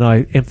 and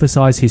I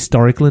emphasize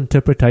historical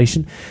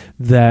interpretation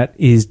that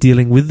is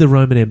dealing with the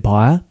Roman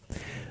Empire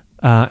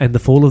and the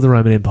fall of the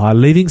Roman Empire,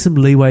 leaving some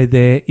leeway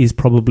there is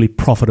probably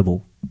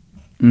profitable.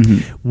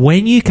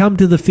 When you come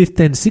to the 5th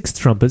and 6th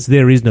trumpets,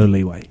 there is no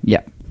leeway.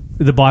 Yeah.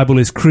 The Bible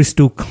is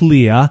crystal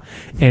clear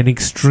and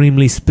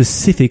extremely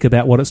specific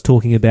about what it's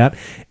talking about,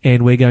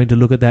 and we're going to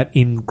look at that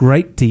in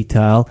great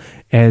detail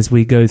as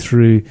we go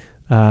through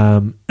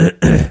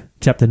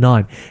chapter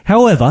 9.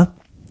 However,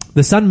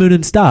 the sun, moon,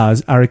 and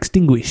stars are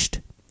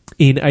extinguished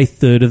in a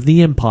third of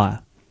the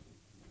empire.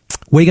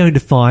 We're going to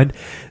find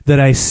that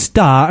a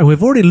star, and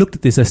we've already looked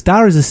at this, a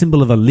star is a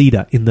symbol of a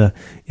leader in the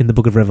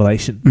book of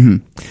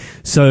Revelation.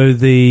 So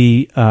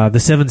the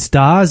 7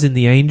 stars in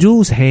the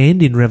angel's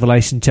hand in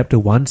Revelation chapter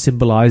 1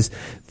 symbolize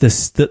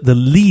the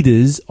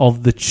leaders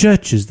of the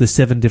churches, the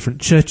 7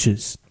 different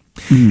churches.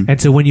 And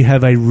so when you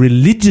have a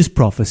religious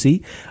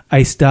prophecy,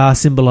 a star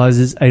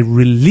symbolizes a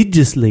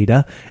religious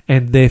leader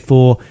and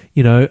therefore,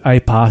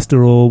 a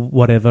pastor or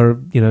whatever,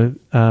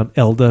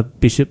 elder,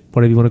 bishop,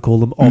 whatever you want to call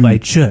them, of a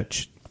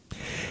church.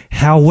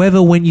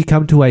 However, when you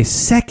come to a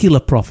secular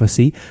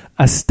prophecy,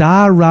 a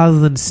star, rather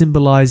than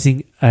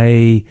symbolizing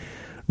a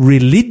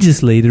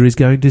religious leader, is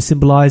going to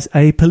symbolize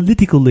a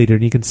political leader.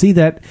 And you can see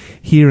that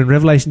here in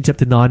Revelation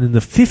chapter 9 in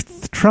the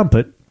fifth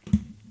trumpet,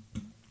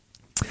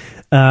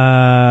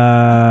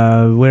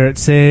 where it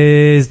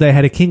says they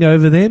had a king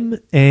over them,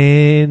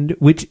 and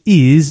which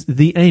is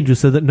the angel.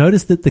 So that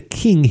notice that the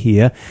king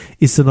here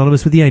is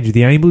synonymous with the angel.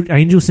 The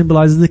angel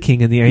symbolizes the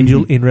king, and the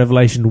angel in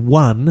Revelation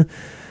 1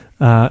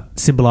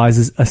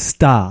 symbolizes a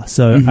star.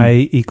 So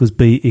A equals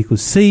B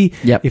equals C.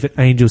 Yep. If an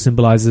angel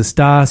symbolizes a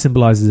star,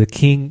 symbolizes a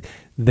king,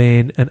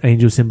 then an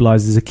angel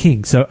symbolizes a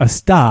king. So a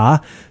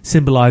star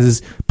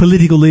symbolizes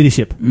political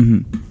leadership.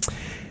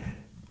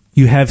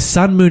 You have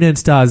sun, moon, and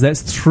stars.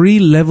 That's 3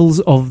 levels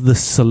of the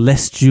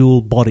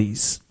celestial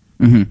bodies.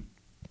 In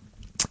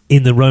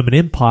the Roman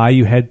Empire,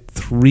 you had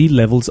 3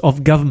 levels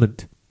of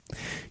government.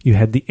 You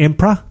had the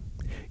emperor,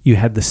 you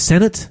had the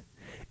senate,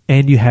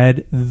 and you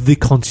had the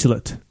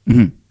consulate.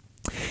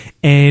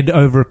 And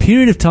over a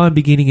period of time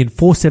beginning in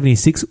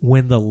 476,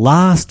 when the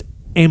last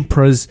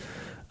emperor's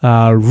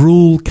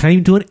rule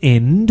came to an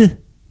end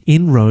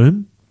in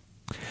Rome,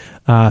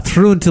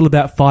 through until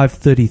about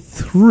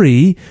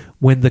 533,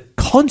 when the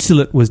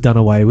consulate was done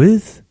away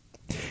with,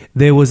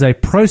 there was a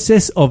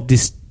process of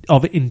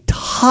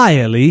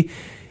entirely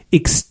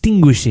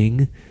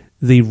extinguishing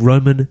the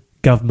Roman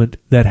government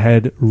that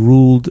had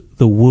ruled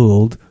the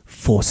world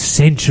for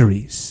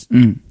centuries.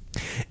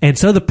 And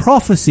so the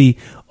prophecy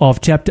of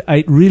chapter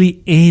 8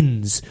 really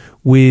ends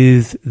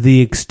with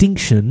the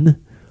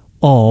extinction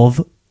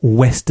of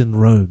Western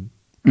Rome.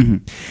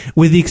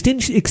 With the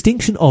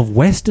extinction of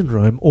Western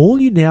Rome, all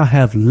you now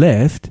have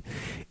left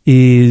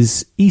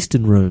is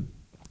Eastern Rome.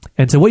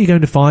 And so what you're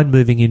going to find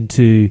moving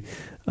into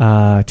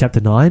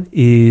chapter 9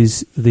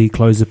 is the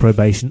close of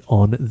probation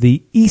on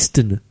the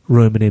Eastern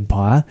Roman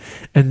Empire.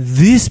 And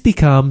this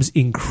becomes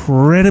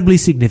incredibly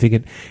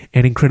significant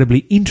and incredibly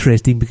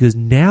interesting, because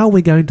now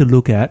we're going to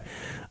look at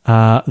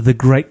the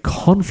great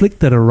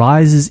conflict that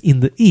arises in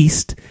the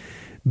East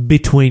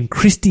between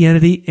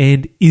Christianity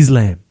and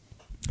Islam.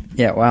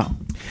 Yeah, wow.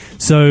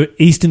 So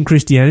Eastern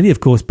Christianity, of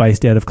course,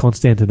 based out of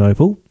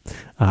Constantinople,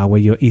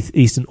 where your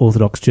Eastern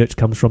Orthodox Church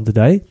comes from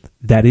today,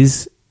 that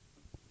is,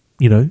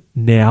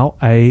 now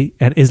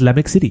an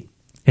Islamic city.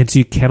 And so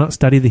you cannot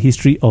study the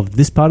history of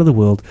this part of the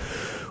world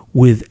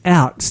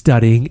without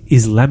studying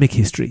Islamic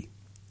history.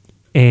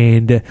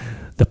 And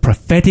the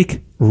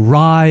prophetic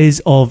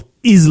rise of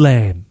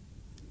Islam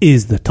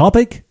is the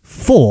topic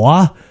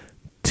for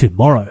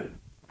tomorrow.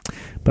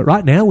 But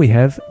right now we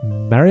have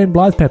Marion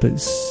Blythe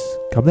Peppers.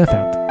 Come thou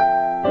fount.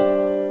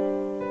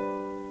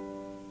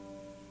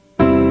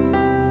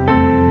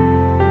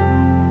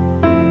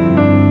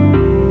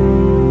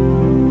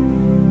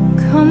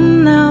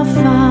 Come thou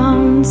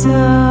fount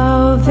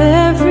of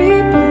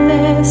every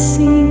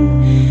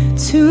blessing,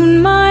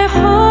 tune my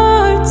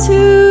heart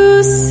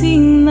to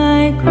sing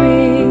thy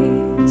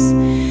grace.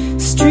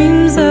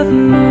 Streams of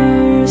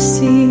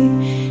mercy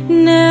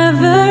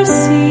never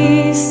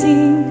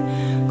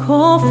ceasing,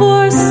 call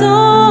for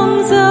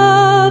songs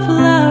of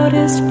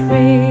loudest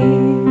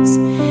praise.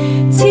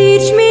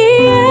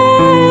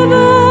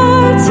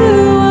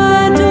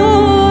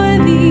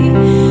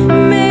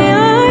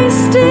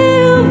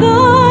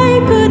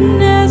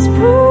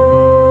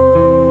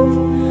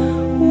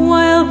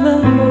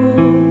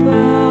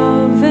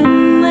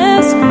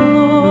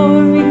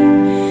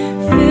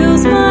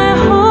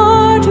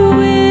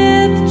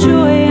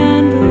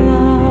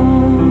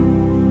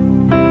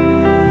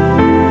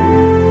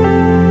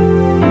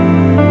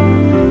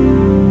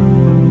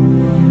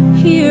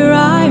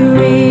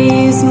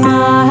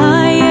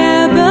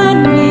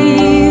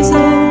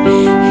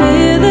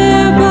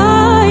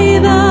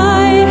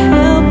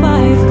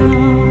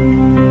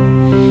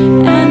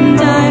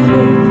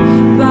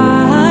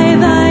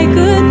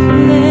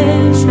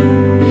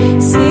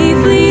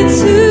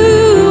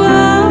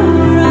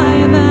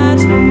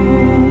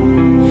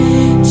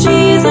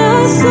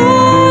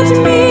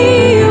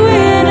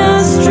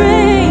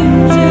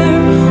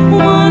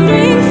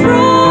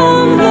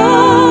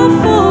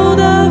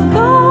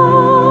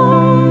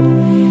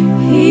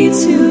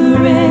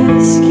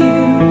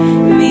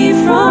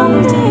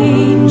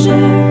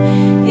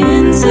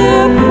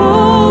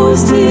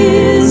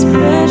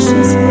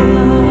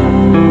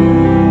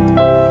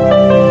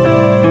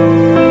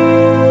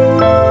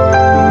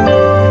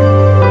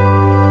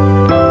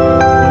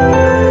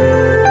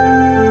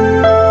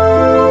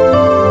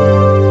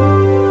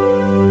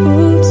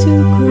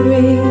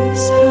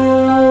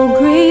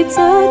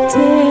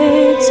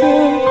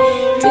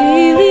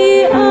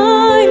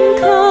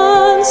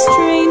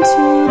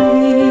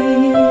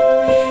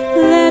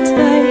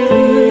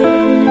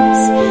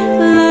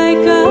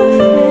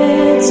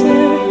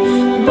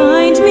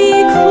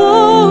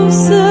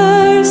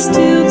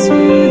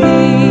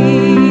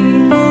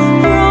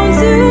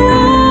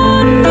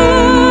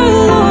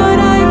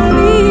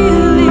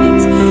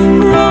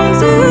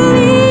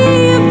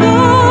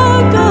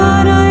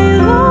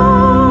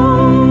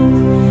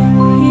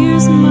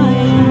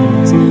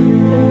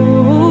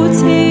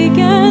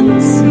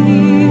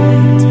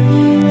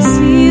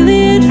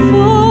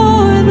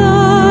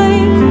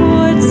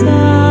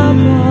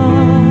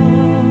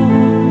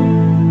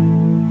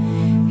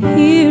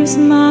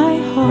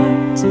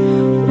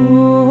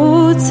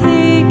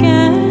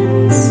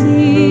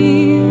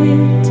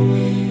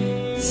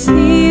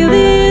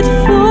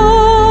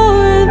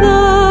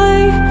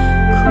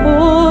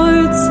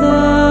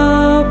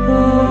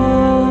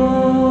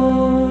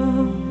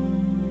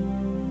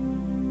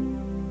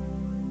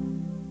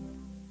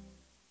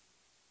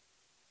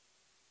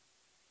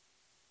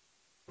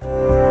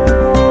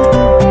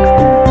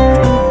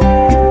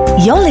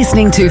 You're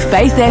listening to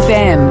Faith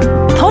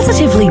FM,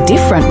 positively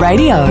different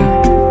radio.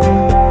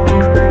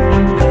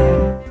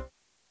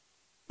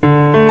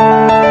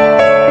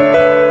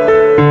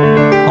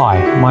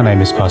 Hi, my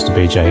name is Pastor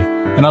BJ,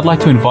 and I'd like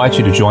to invite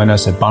you to join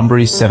us at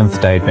Bunbury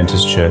Seventh-day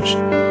Adventist Church.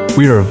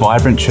 We are a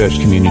vibrant church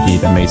community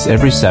that meets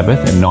every Sabbath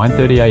at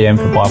 9:30 a.m.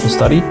 for Bible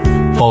study,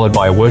 followed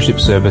by a worship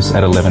service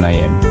at 11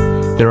 a.m.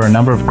 There are a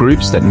number of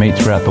groups that meet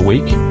throughout the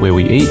week where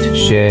we eat,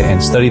 share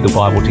and study the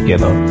Bible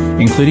together,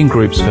 including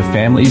groups for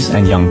families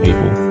and young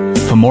people.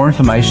 For more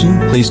information,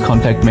 please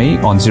contact me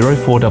on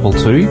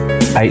 0422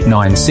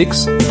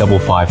 896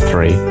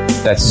 553.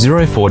 That's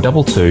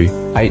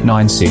 0422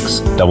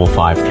 896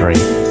 553.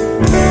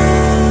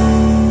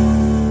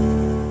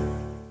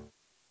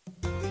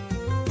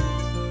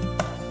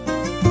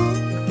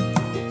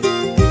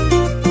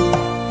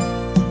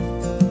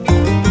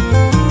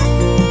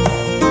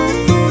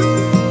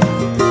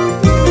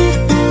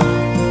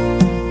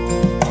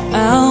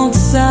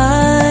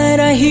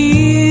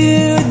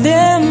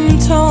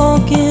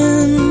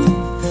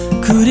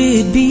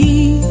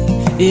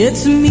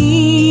 It's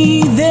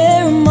me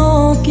they're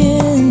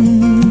mocking.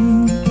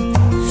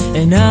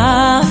 An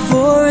eye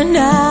for an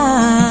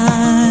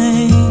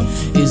eye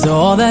is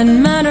all that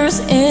matters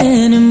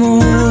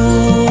anymore.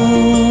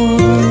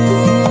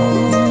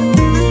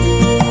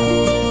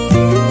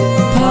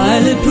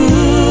 Pilate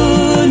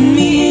put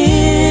me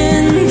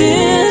in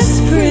this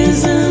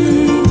prison,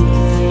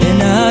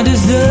 and I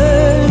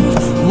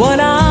deserve what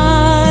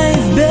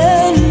I've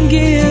been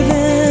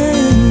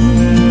given.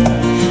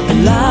 A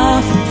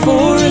life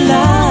for a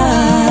life.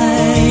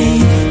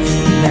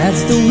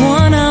 That's the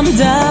one I'm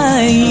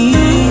dying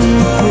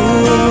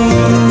for.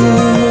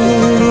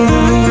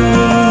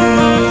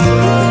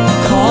 I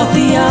caught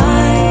the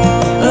eye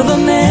of a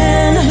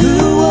man who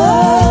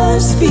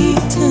was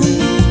beaten.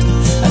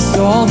 I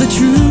saw the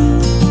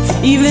truth,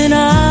 even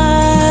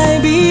I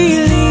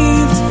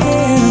believed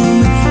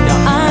him. Now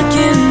I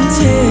can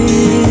tell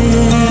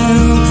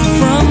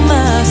from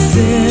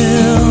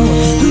myself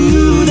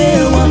who they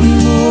want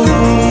more.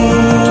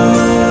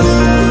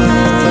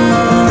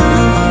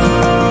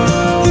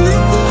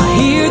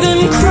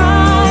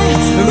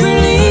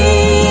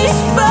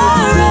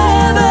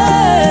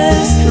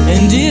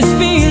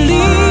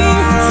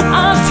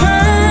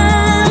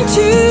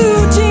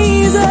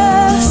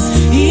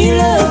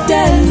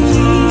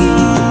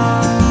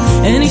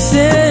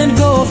 Said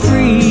go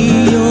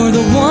free, you're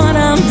the one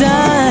I'm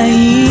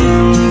dying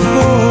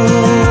for.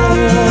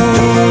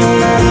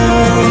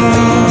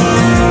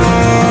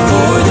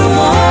 For the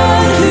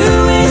one who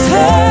is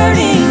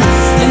hurting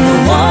and the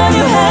one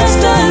who has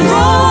done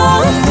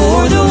wrong.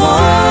 For the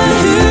one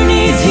who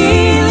needs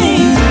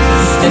healing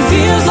and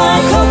feels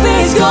like hope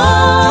is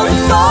gone.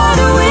 For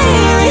the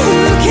weary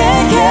who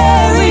can't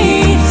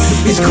carry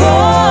his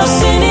cross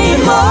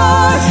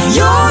anymore.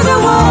 You're the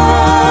one.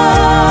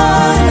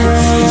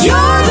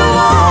 You're the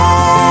one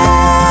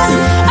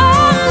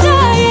I'm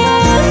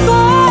dying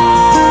for.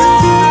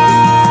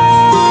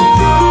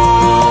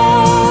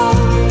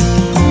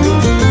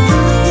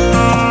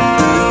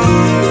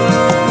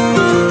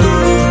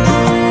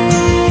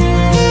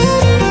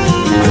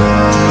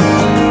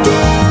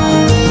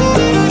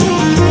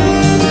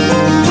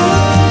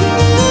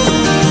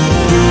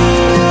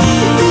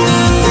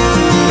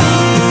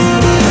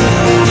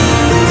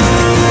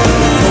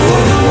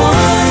 For the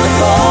one with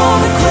all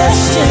the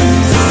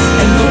questions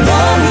and the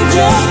one who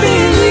just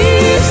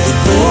believes.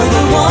 For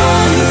the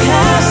one who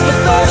cast the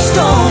first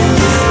stone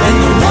and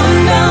the one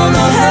down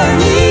on her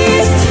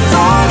knees.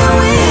 For the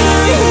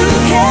weary who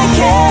can't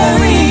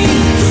carry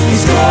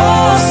his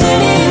cross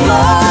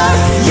anymore.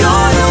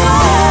 You're the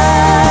one.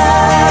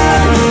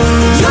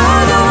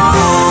 You're the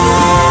one.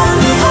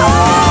 Oh,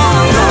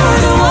 you're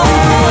the one.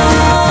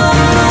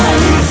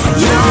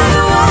 You're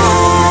the one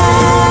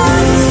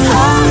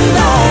I'm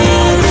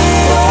dying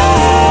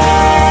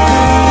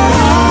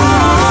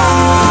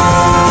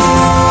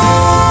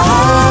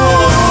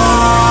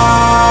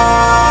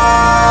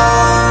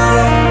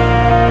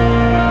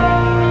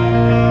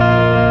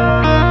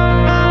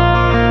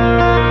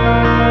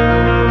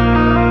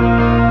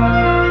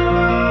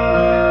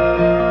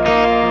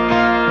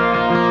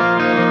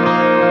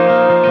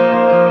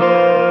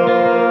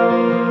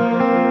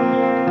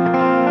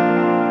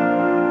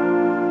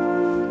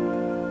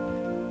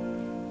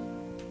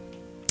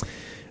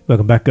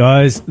Welcome back,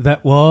 guys.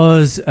 That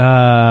was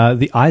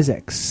the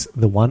Isaacs,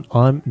 the one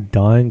I'm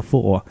dying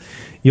for.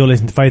 You're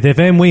listening to Faith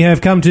FM. We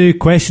have come to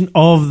question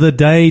of the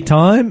day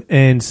time,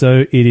 and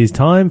so it is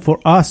time for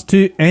us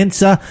to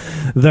answer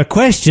the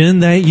question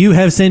that you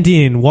have sent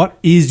in. What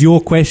is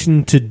your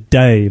question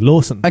today,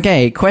 Lawson?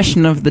 Okay,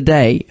 question of the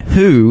day.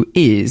 Who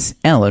is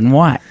Ellen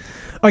White?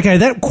 Okay,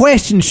 that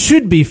question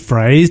should be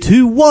phrased,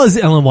 who was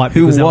Ellen White?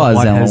 Because Ellen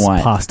White has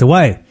passed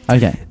away.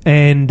 Okay.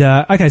 And,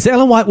 so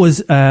Ellen White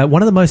was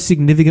one of the most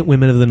significant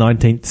women of the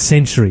 19th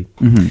century.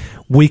 Mm-hmm.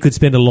 We could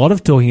spend a lot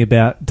of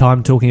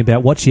time talking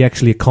about what she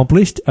actually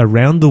accomplished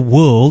around the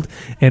world.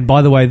 And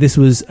by the way, this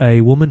was a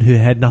woman who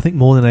had nothing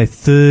more than a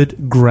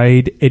third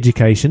grade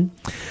education.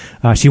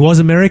 She was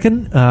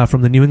American,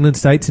 from the New England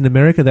states in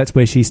America. That's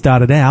where she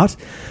started out.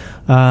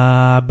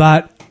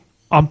 But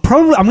I'm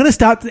going to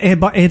start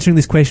by answering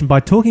this question by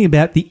talking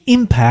about the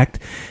impact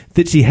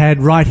that she had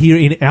right here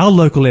in our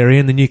local area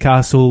in the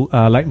Newcastle,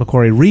 Lake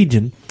Macquarie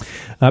region,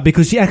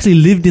 because she actually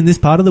lived in this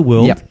part of the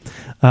world. Yep.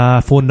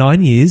 For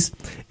 9 years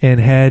and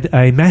had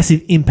a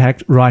massive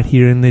impact right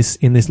here in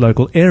this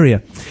local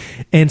area.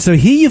 And so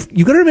here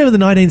you've got to remember the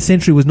 19th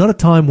century was not a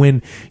time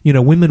when,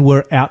 women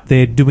were out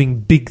there doing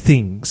big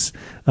things,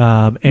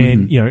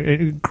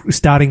 and,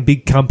 starting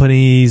big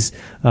companies,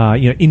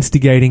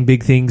 instigating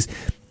big things.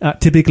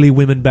 Typically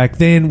women back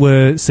then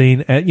were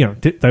seen as,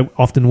 they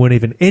often weren't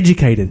even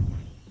educated.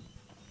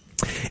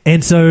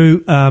 And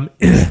so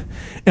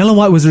Ellen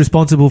White was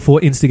responsible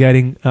for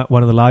instigating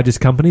one of the largest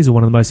companies, or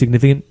one of the most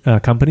significant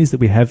companies that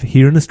we have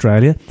here in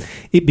Australia.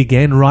 It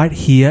began right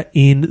here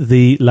in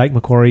the Lake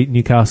Macquarie,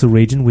 Newcastle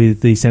region with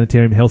the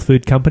Sanitarium Health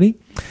Food Company.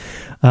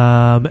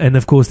 And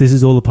of course, this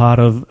is all a part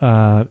of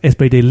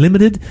SBD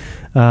Limited,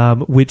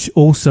 which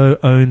also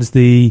owns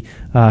the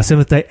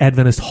Seventh-day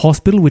Adventist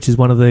Hospital, which is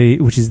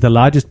the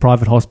largest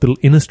private hospital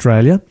in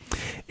Australia.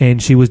 And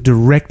she was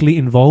directly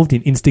involved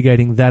in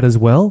instigating that as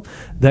well.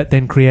 That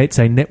then creates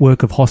a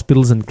network of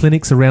hospitals and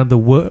clinics around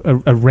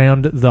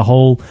the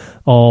whole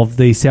of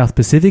the South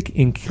Pacific,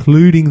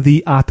 including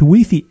the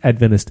Atuifi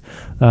Adventist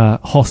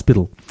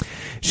Hospital.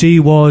 She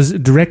was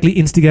directly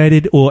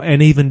instigated,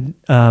 and even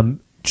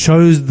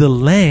chose the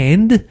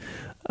land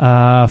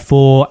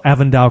for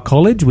Avondale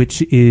College,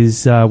 which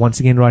is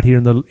once again right here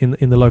in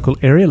the local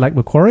area, Lake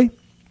Macquarie.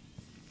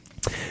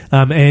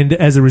 And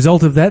as a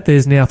result of that,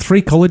 there's now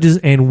 3 colleges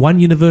and 1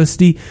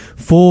 university,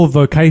 4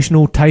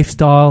 vocational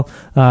TAFE-style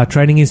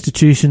training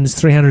institutions,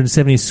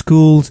 370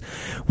 schools,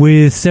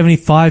 with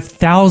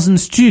 75,000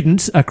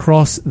 students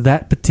across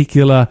that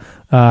particular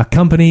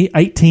company,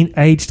 18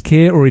 aged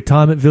care or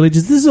retirement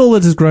villages. This is all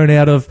that has grown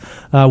out of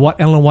what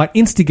Ellen White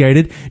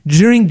instigated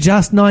during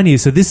just 9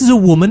 years. So this is a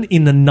woman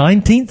in the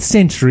 19th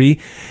century.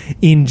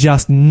 In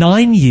just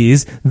 9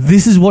 years,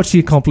 this is what she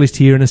accomplished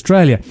here in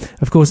Australia.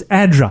 Of course,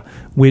 ADRA,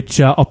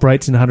 which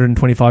operates in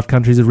 125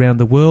 countries around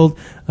the world,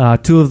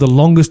 2 of the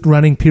longest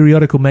running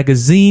periodical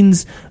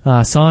magazines,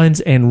 Science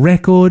and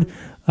Record,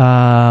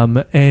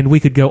 and we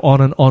could go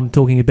on and on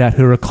talking about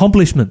her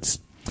accomplishments.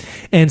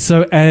 And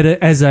so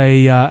as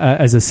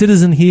a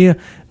citizen here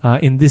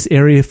in this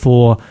area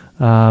for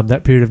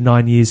that period of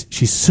 9 years,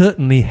 she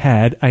certainly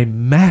had a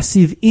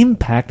massive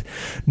impact,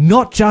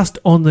 not just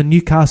on the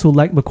Newcastle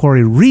Lake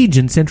Macquarie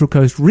region, Central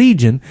Coast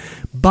region,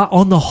 but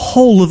on the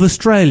whole of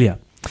Australia.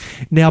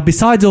 Now,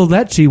 besides all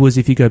that, she was,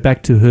 if you go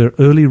back to her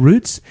early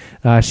roots,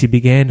 she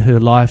began her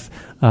life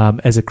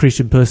as a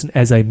Christian person,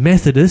 as a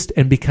Methodist,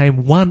 and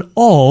became one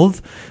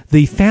of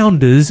the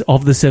founders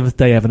of the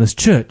Seventh-day Adventist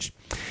Church.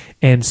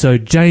 And so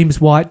James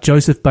White,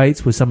 Joseph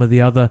Bates were some of the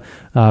other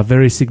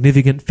very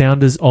significant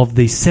founders of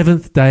the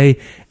Seventh-day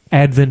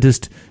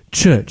Adventist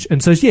Church.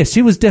 And so, yes,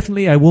 she was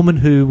definitely a woman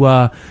who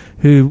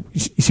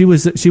she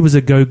was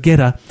a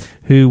go-getter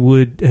who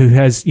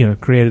has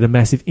created a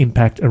massive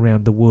impact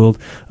around the world.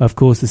 Of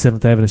course, the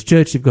Seventh-day Adventist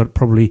Church, you've got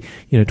probably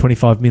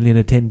 25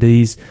 million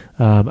attendees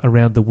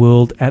around the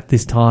world at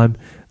this time.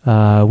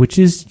 Which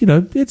is,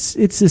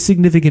 it's a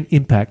significant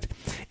impact.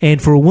 And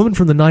for a woman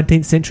from the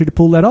 19th century to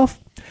pull that off,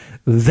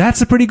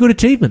 that's a pretty good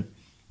achievement.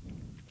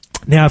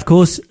 Now, of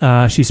course,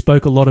 she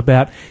spoke a lot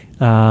about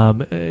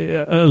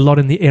a lot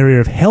in the area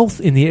of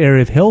health.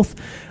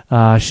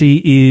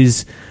 She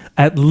is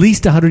at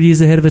least 100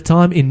 years ahead of her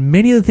time in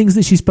many of the things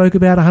that she spoke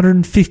about,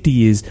 150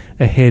 years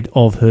ahead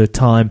of her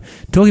time,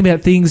 talking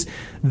about things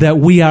that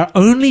we are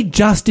only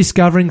just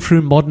discovering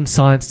through modern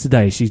science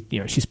today. She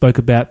spoke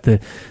about the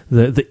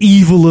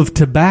evil of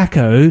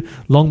tobacco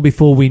long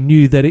before we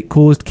knew that it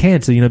caused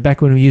cancer,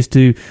 back when we used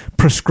to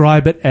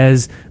prescribe it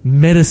as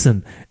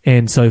medicine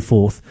and so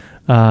forth.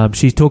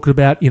 She talked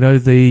about,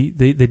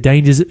 the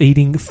dangers of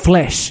eating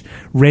flesh,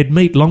 red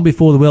meat, long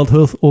before the World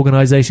Health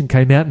Organization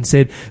came out and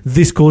said,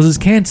 this causes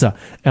cancer.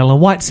 Ellen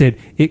White said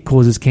it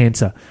causes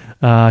cancer.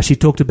 She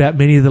talked about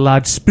many of the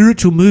large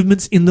spiritual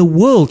movements in the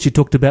world. She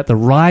talked about the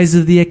rise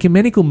of the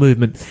ecumenical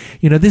movement.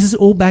 This is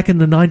all back in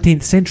the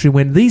 19th century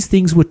when these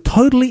things were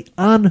totally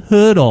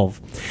unheard of.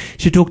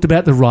 She talked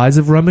about the rise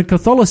of Roman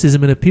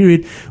Catholicism in a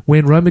period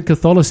when Roman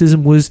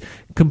Catholicism was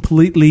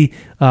completely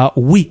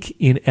weak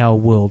in our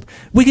world.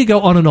 We could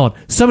go on and on.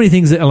 So many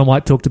things that Ellen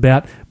White talked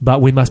about,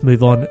 but we must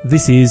move on.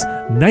 This is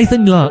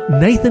Nathan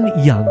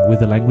Young with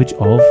the Language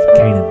of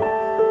Canaan.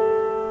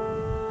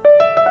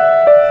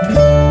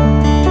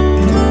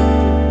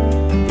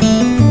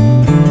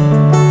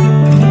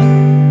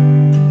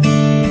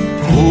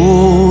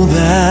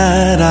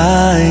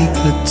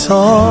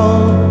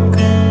 Talk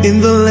in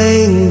the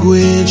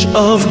language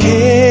of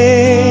Canaan.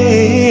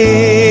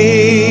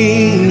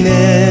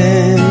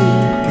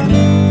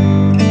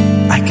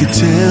 I could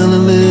tell a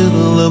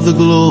little of the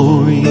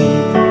glory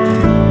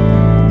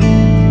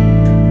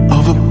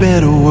of a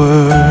better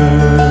world.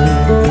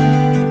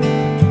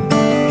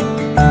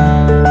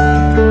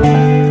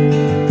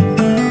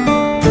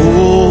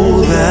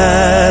 Oh,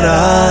 that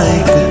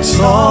I could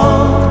talk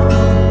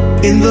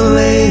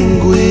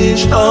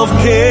of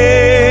Canaan.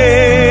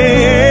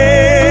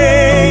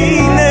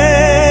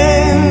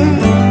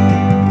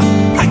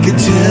 I could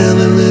tell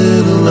a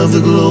little of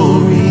the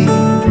glory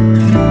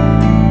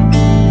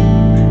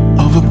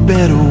of a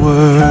better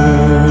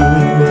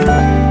world,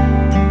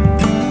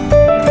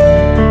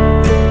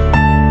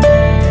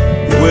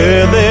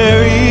 where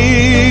there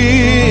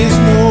is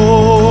no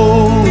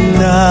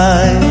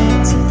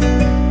night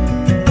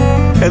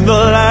and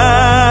the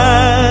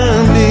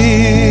land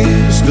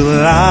is the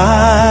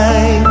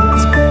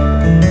light,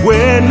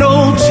 where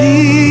no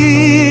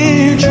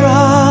teardrops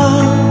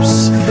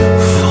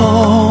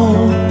fall.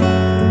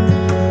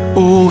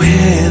 Oh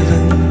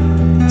heaven,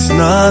 it's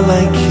not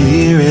like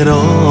here at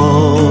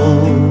all.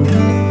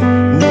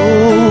 No,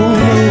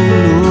 no,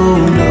 no,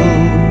 no.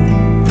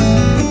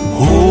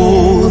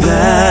 Oh,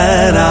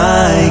 that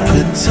I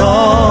could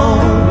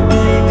talk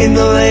in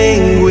the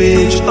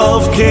language of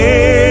Canaan.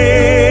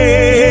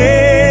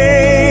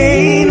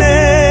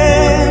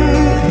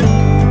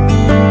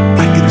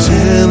 I could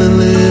tell a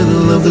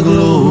little of the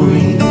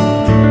glory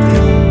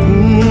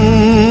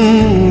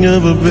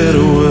of a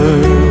better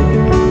world.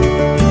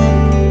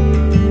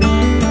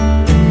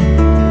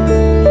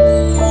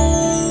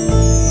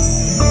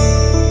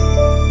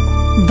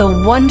 The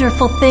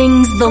wonderful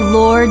things the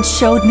Lord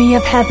showed me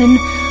of heaven,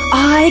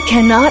 I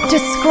cannot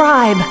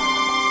describe.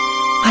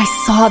 I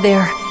saw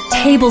there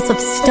tables of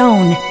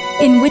stone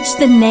in which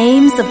the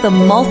names of the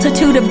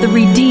multitude of the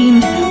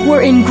redeemed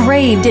were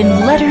engraved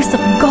in letters of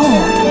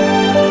gold.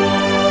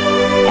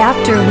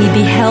 After we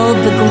beheld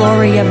the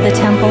glory of the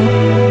temple,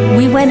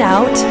 we went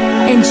out,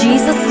 and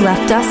Jesus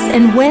left us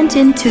and went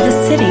into the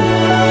city.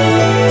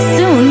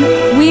 Soon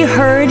we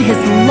heard his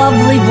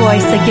lovely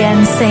voice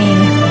again saying,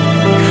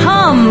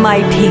 "Come,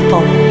 my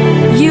people,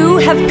 you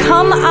have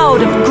come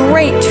out of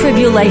great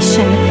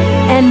tribulation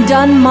and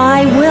done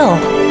my will,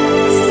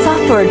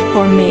 suffered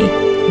for me.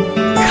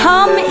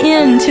 Come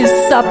in to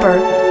supper,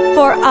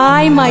 for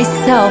I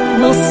myself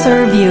will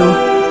serve you."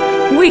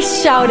 We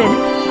shouted,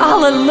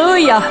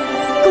 "Alleluia!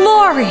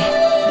 Glory!"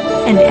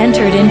 and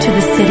entered into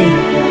the city.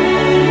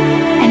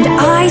 And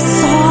I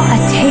saw a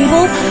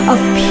table of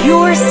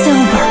pure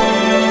silver.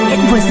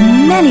 It was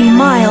many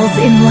miles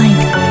in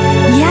length,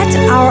 yet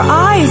our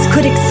eyes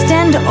could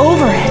extend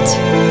over it.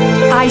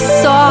 I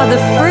saw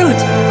the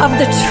fruit of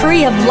the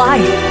tree of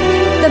life,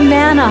 the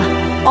manna,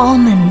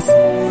 almonds,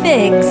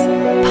 figs,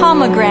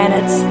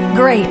 pomegranates,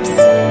 grapes,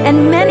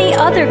 and many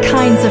other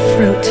kinds of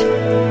fruit.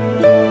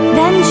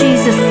 Then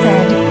Jesus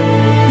said,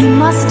 "You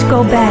must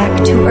go back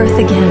to earth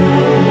again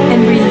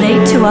and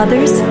relate to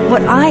others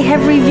what I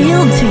have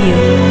revealed to you."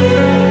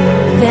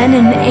 Then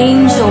an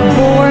angel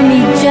bore me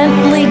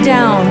gently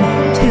down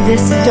to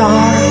this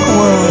dark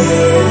world.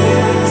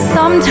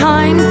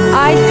 Sometimes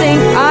I think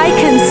I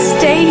can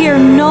stay here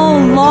no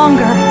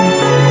longer.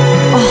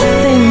 All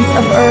things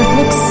of earth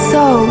look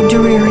so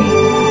dreary.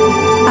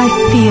 I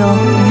feel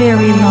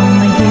very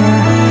lonely here,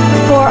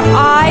 for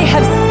I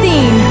have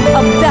seen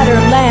a better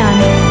land.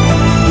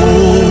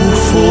 Oh,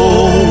 for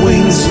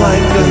wings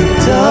like a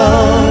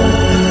dove,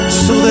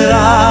 so that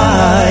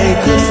I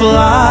could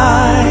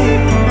fly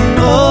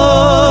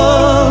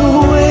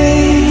away.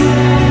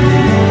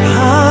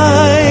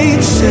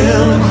 I'd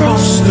sail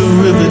across the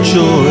river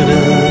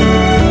Jordan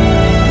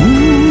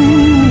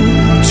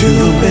to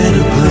a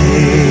better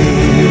place,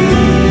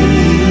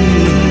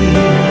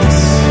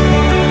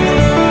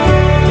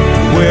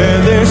 where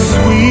there's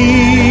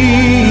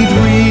sweet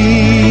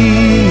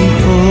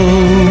repose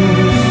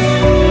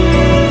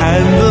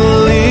and the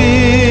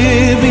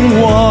living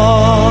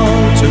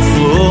water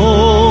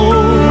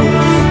flows,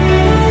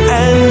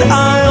 and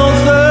I'll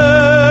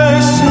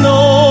thirst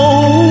no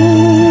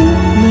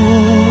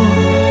more.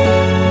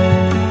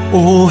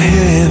 Oh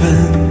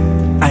heaven,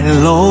 I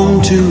long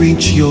to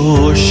reach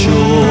your shore.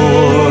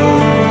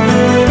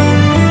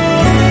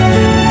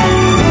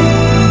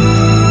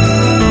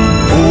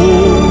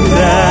 Oh,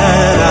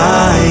 that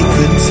I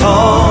could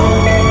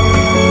talk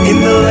in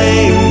the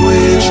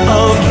language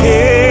of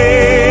Canaan.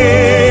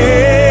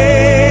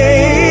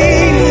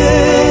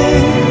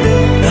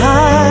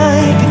 I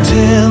could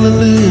tell a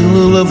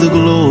little of the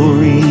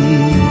glory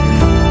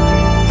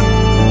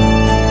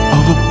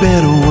of a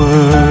better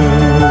world.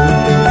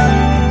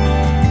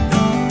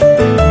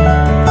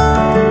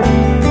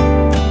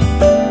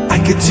 I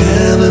could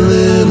tell a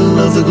little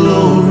of the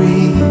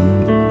glory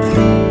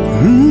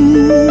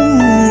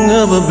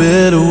of a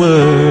better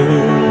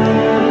world.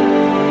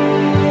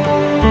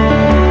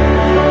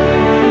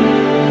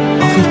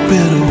 Of a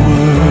better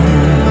world.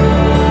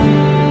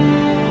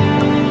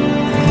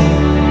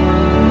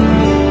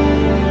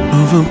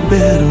 Of a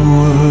better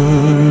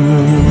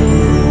world.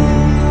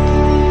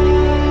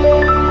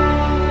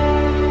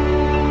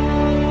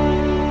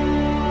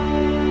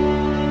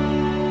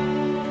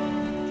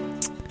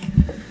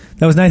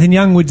 That was Nathan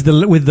Young with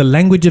the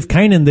Language of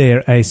Canaan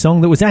there, a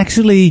song that was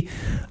actually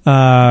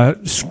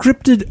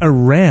scripted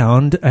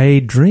around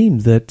a dream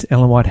that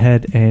Ellen White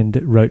had and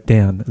wrote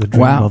down, the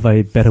dream Wow. of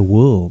a better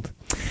world.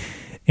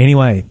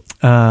 Anyway,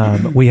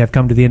 we have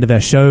come to the end of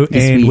our show,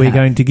 Yes, and we we're have.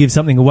 going to give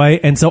something away.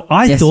 And so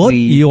I Yes, thought we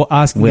you're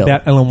asking will.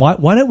 about Ellen White.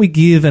 Why don't we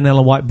give an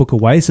Ellen White book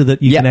away so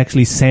that you Yep. can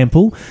actually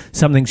sample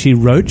something she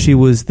wrote? She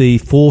was the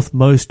 4th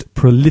most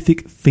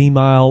prolific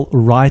female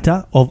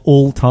writer of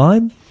all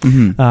time,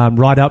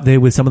 right up there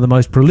with some of the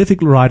most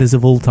prolific writers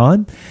of all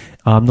time.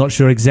 I'm not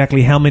sure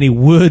exactly how many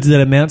words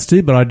that amounts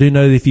to, but I do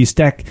know that if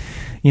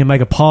you make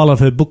a pile of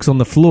her books on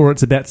the floor,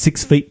 it's about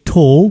 6 feet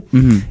tall.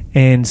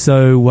 And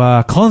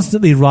so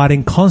constantly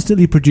writing,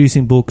 constantly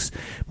producing books,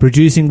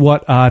 producing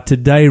what are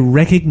today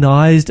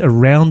recognized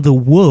around the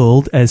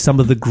world as some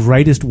of the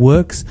greatest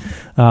works.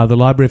 The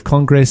Library of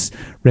Congress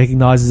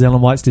recognizes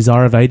Ellen White's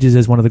Desire of Ages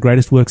as one of the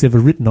greatest works ever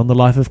written on the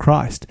life of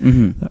Christ.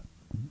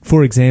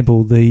 For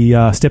example,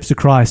 the Steps to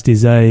Christ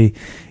is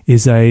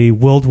a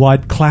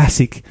worldwide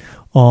classic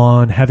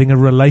on having a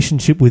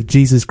relationship with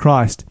Jesus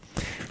Christ.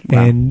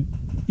 Wow. And,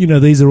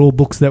 these are all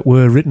books that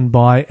were written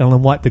by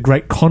Ellen White. The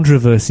Great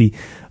Controversy,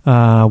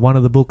 one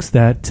of the books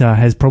that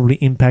has probably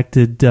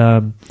impacted,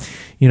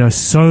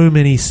 so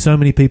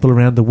many people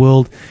around the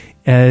world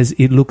as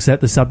it looks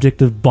at the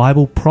subject of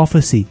Bible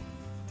prophecy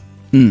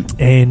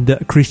and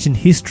Christian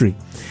history.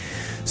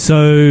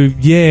 So,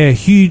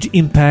 huge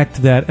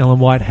impact that Ellen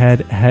White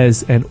had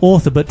as an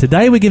author. But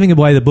today we're giving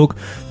away the book,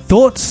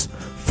 Thoughts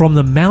from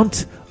the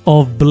Mount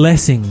of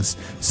Blessings.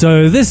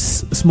 So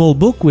this small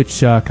book,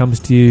 which comes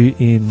to you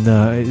in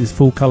is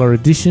full color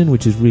edition,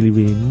 which is really,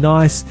 really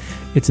nice.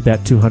 It's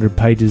about 200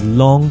 pages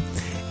long,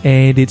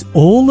 and it's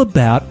all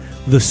about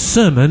the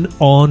Sermon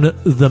on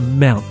the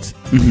Mount.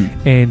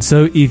 And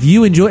so if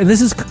you enjoy, and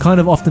this is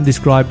kind of often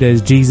described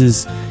as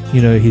Jesus,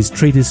 his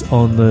treatise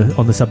on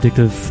the subject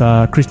of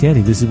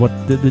Christianity. This is what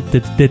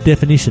the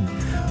definition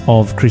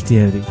of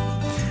Christianity.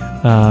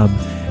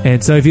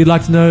 And so if you'd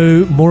like to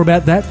know more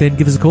about that, then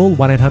give us a call.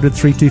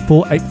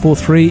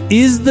 1-800-324-843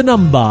 is the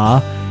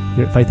number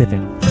here at Faith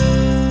FM.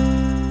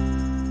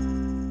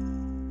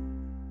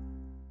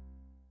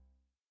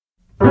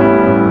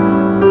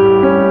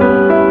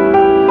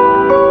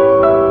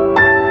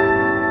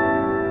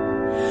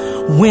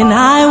 When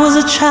I was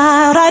a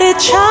child, I did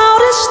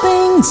childish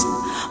things.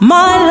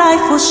 My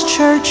life was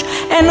church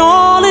and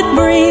all it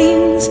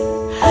brings.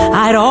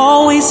 I'd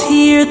always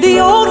hear the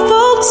old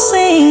folks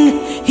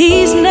sing,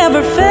 He's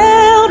never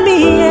failed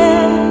me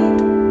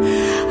yet.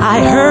 I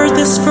heard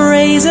this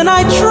phrase and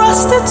I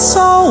trusted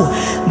so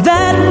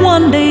that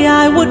one day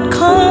I would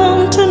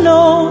come to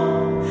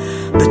know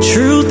the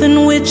truth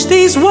in which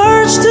these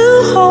words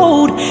do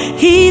hold.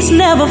 He's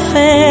never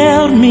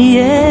failed me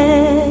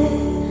yet.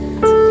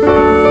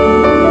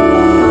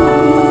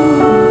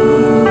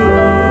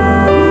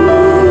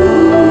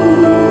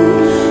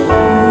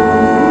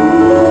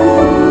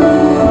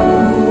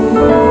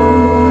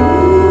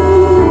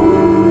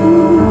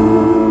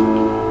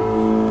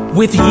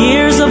 With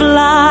years of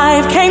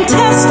life came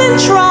tests and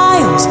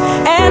trials,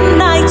 and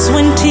nights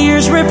when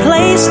tears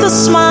replaced the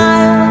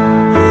smile.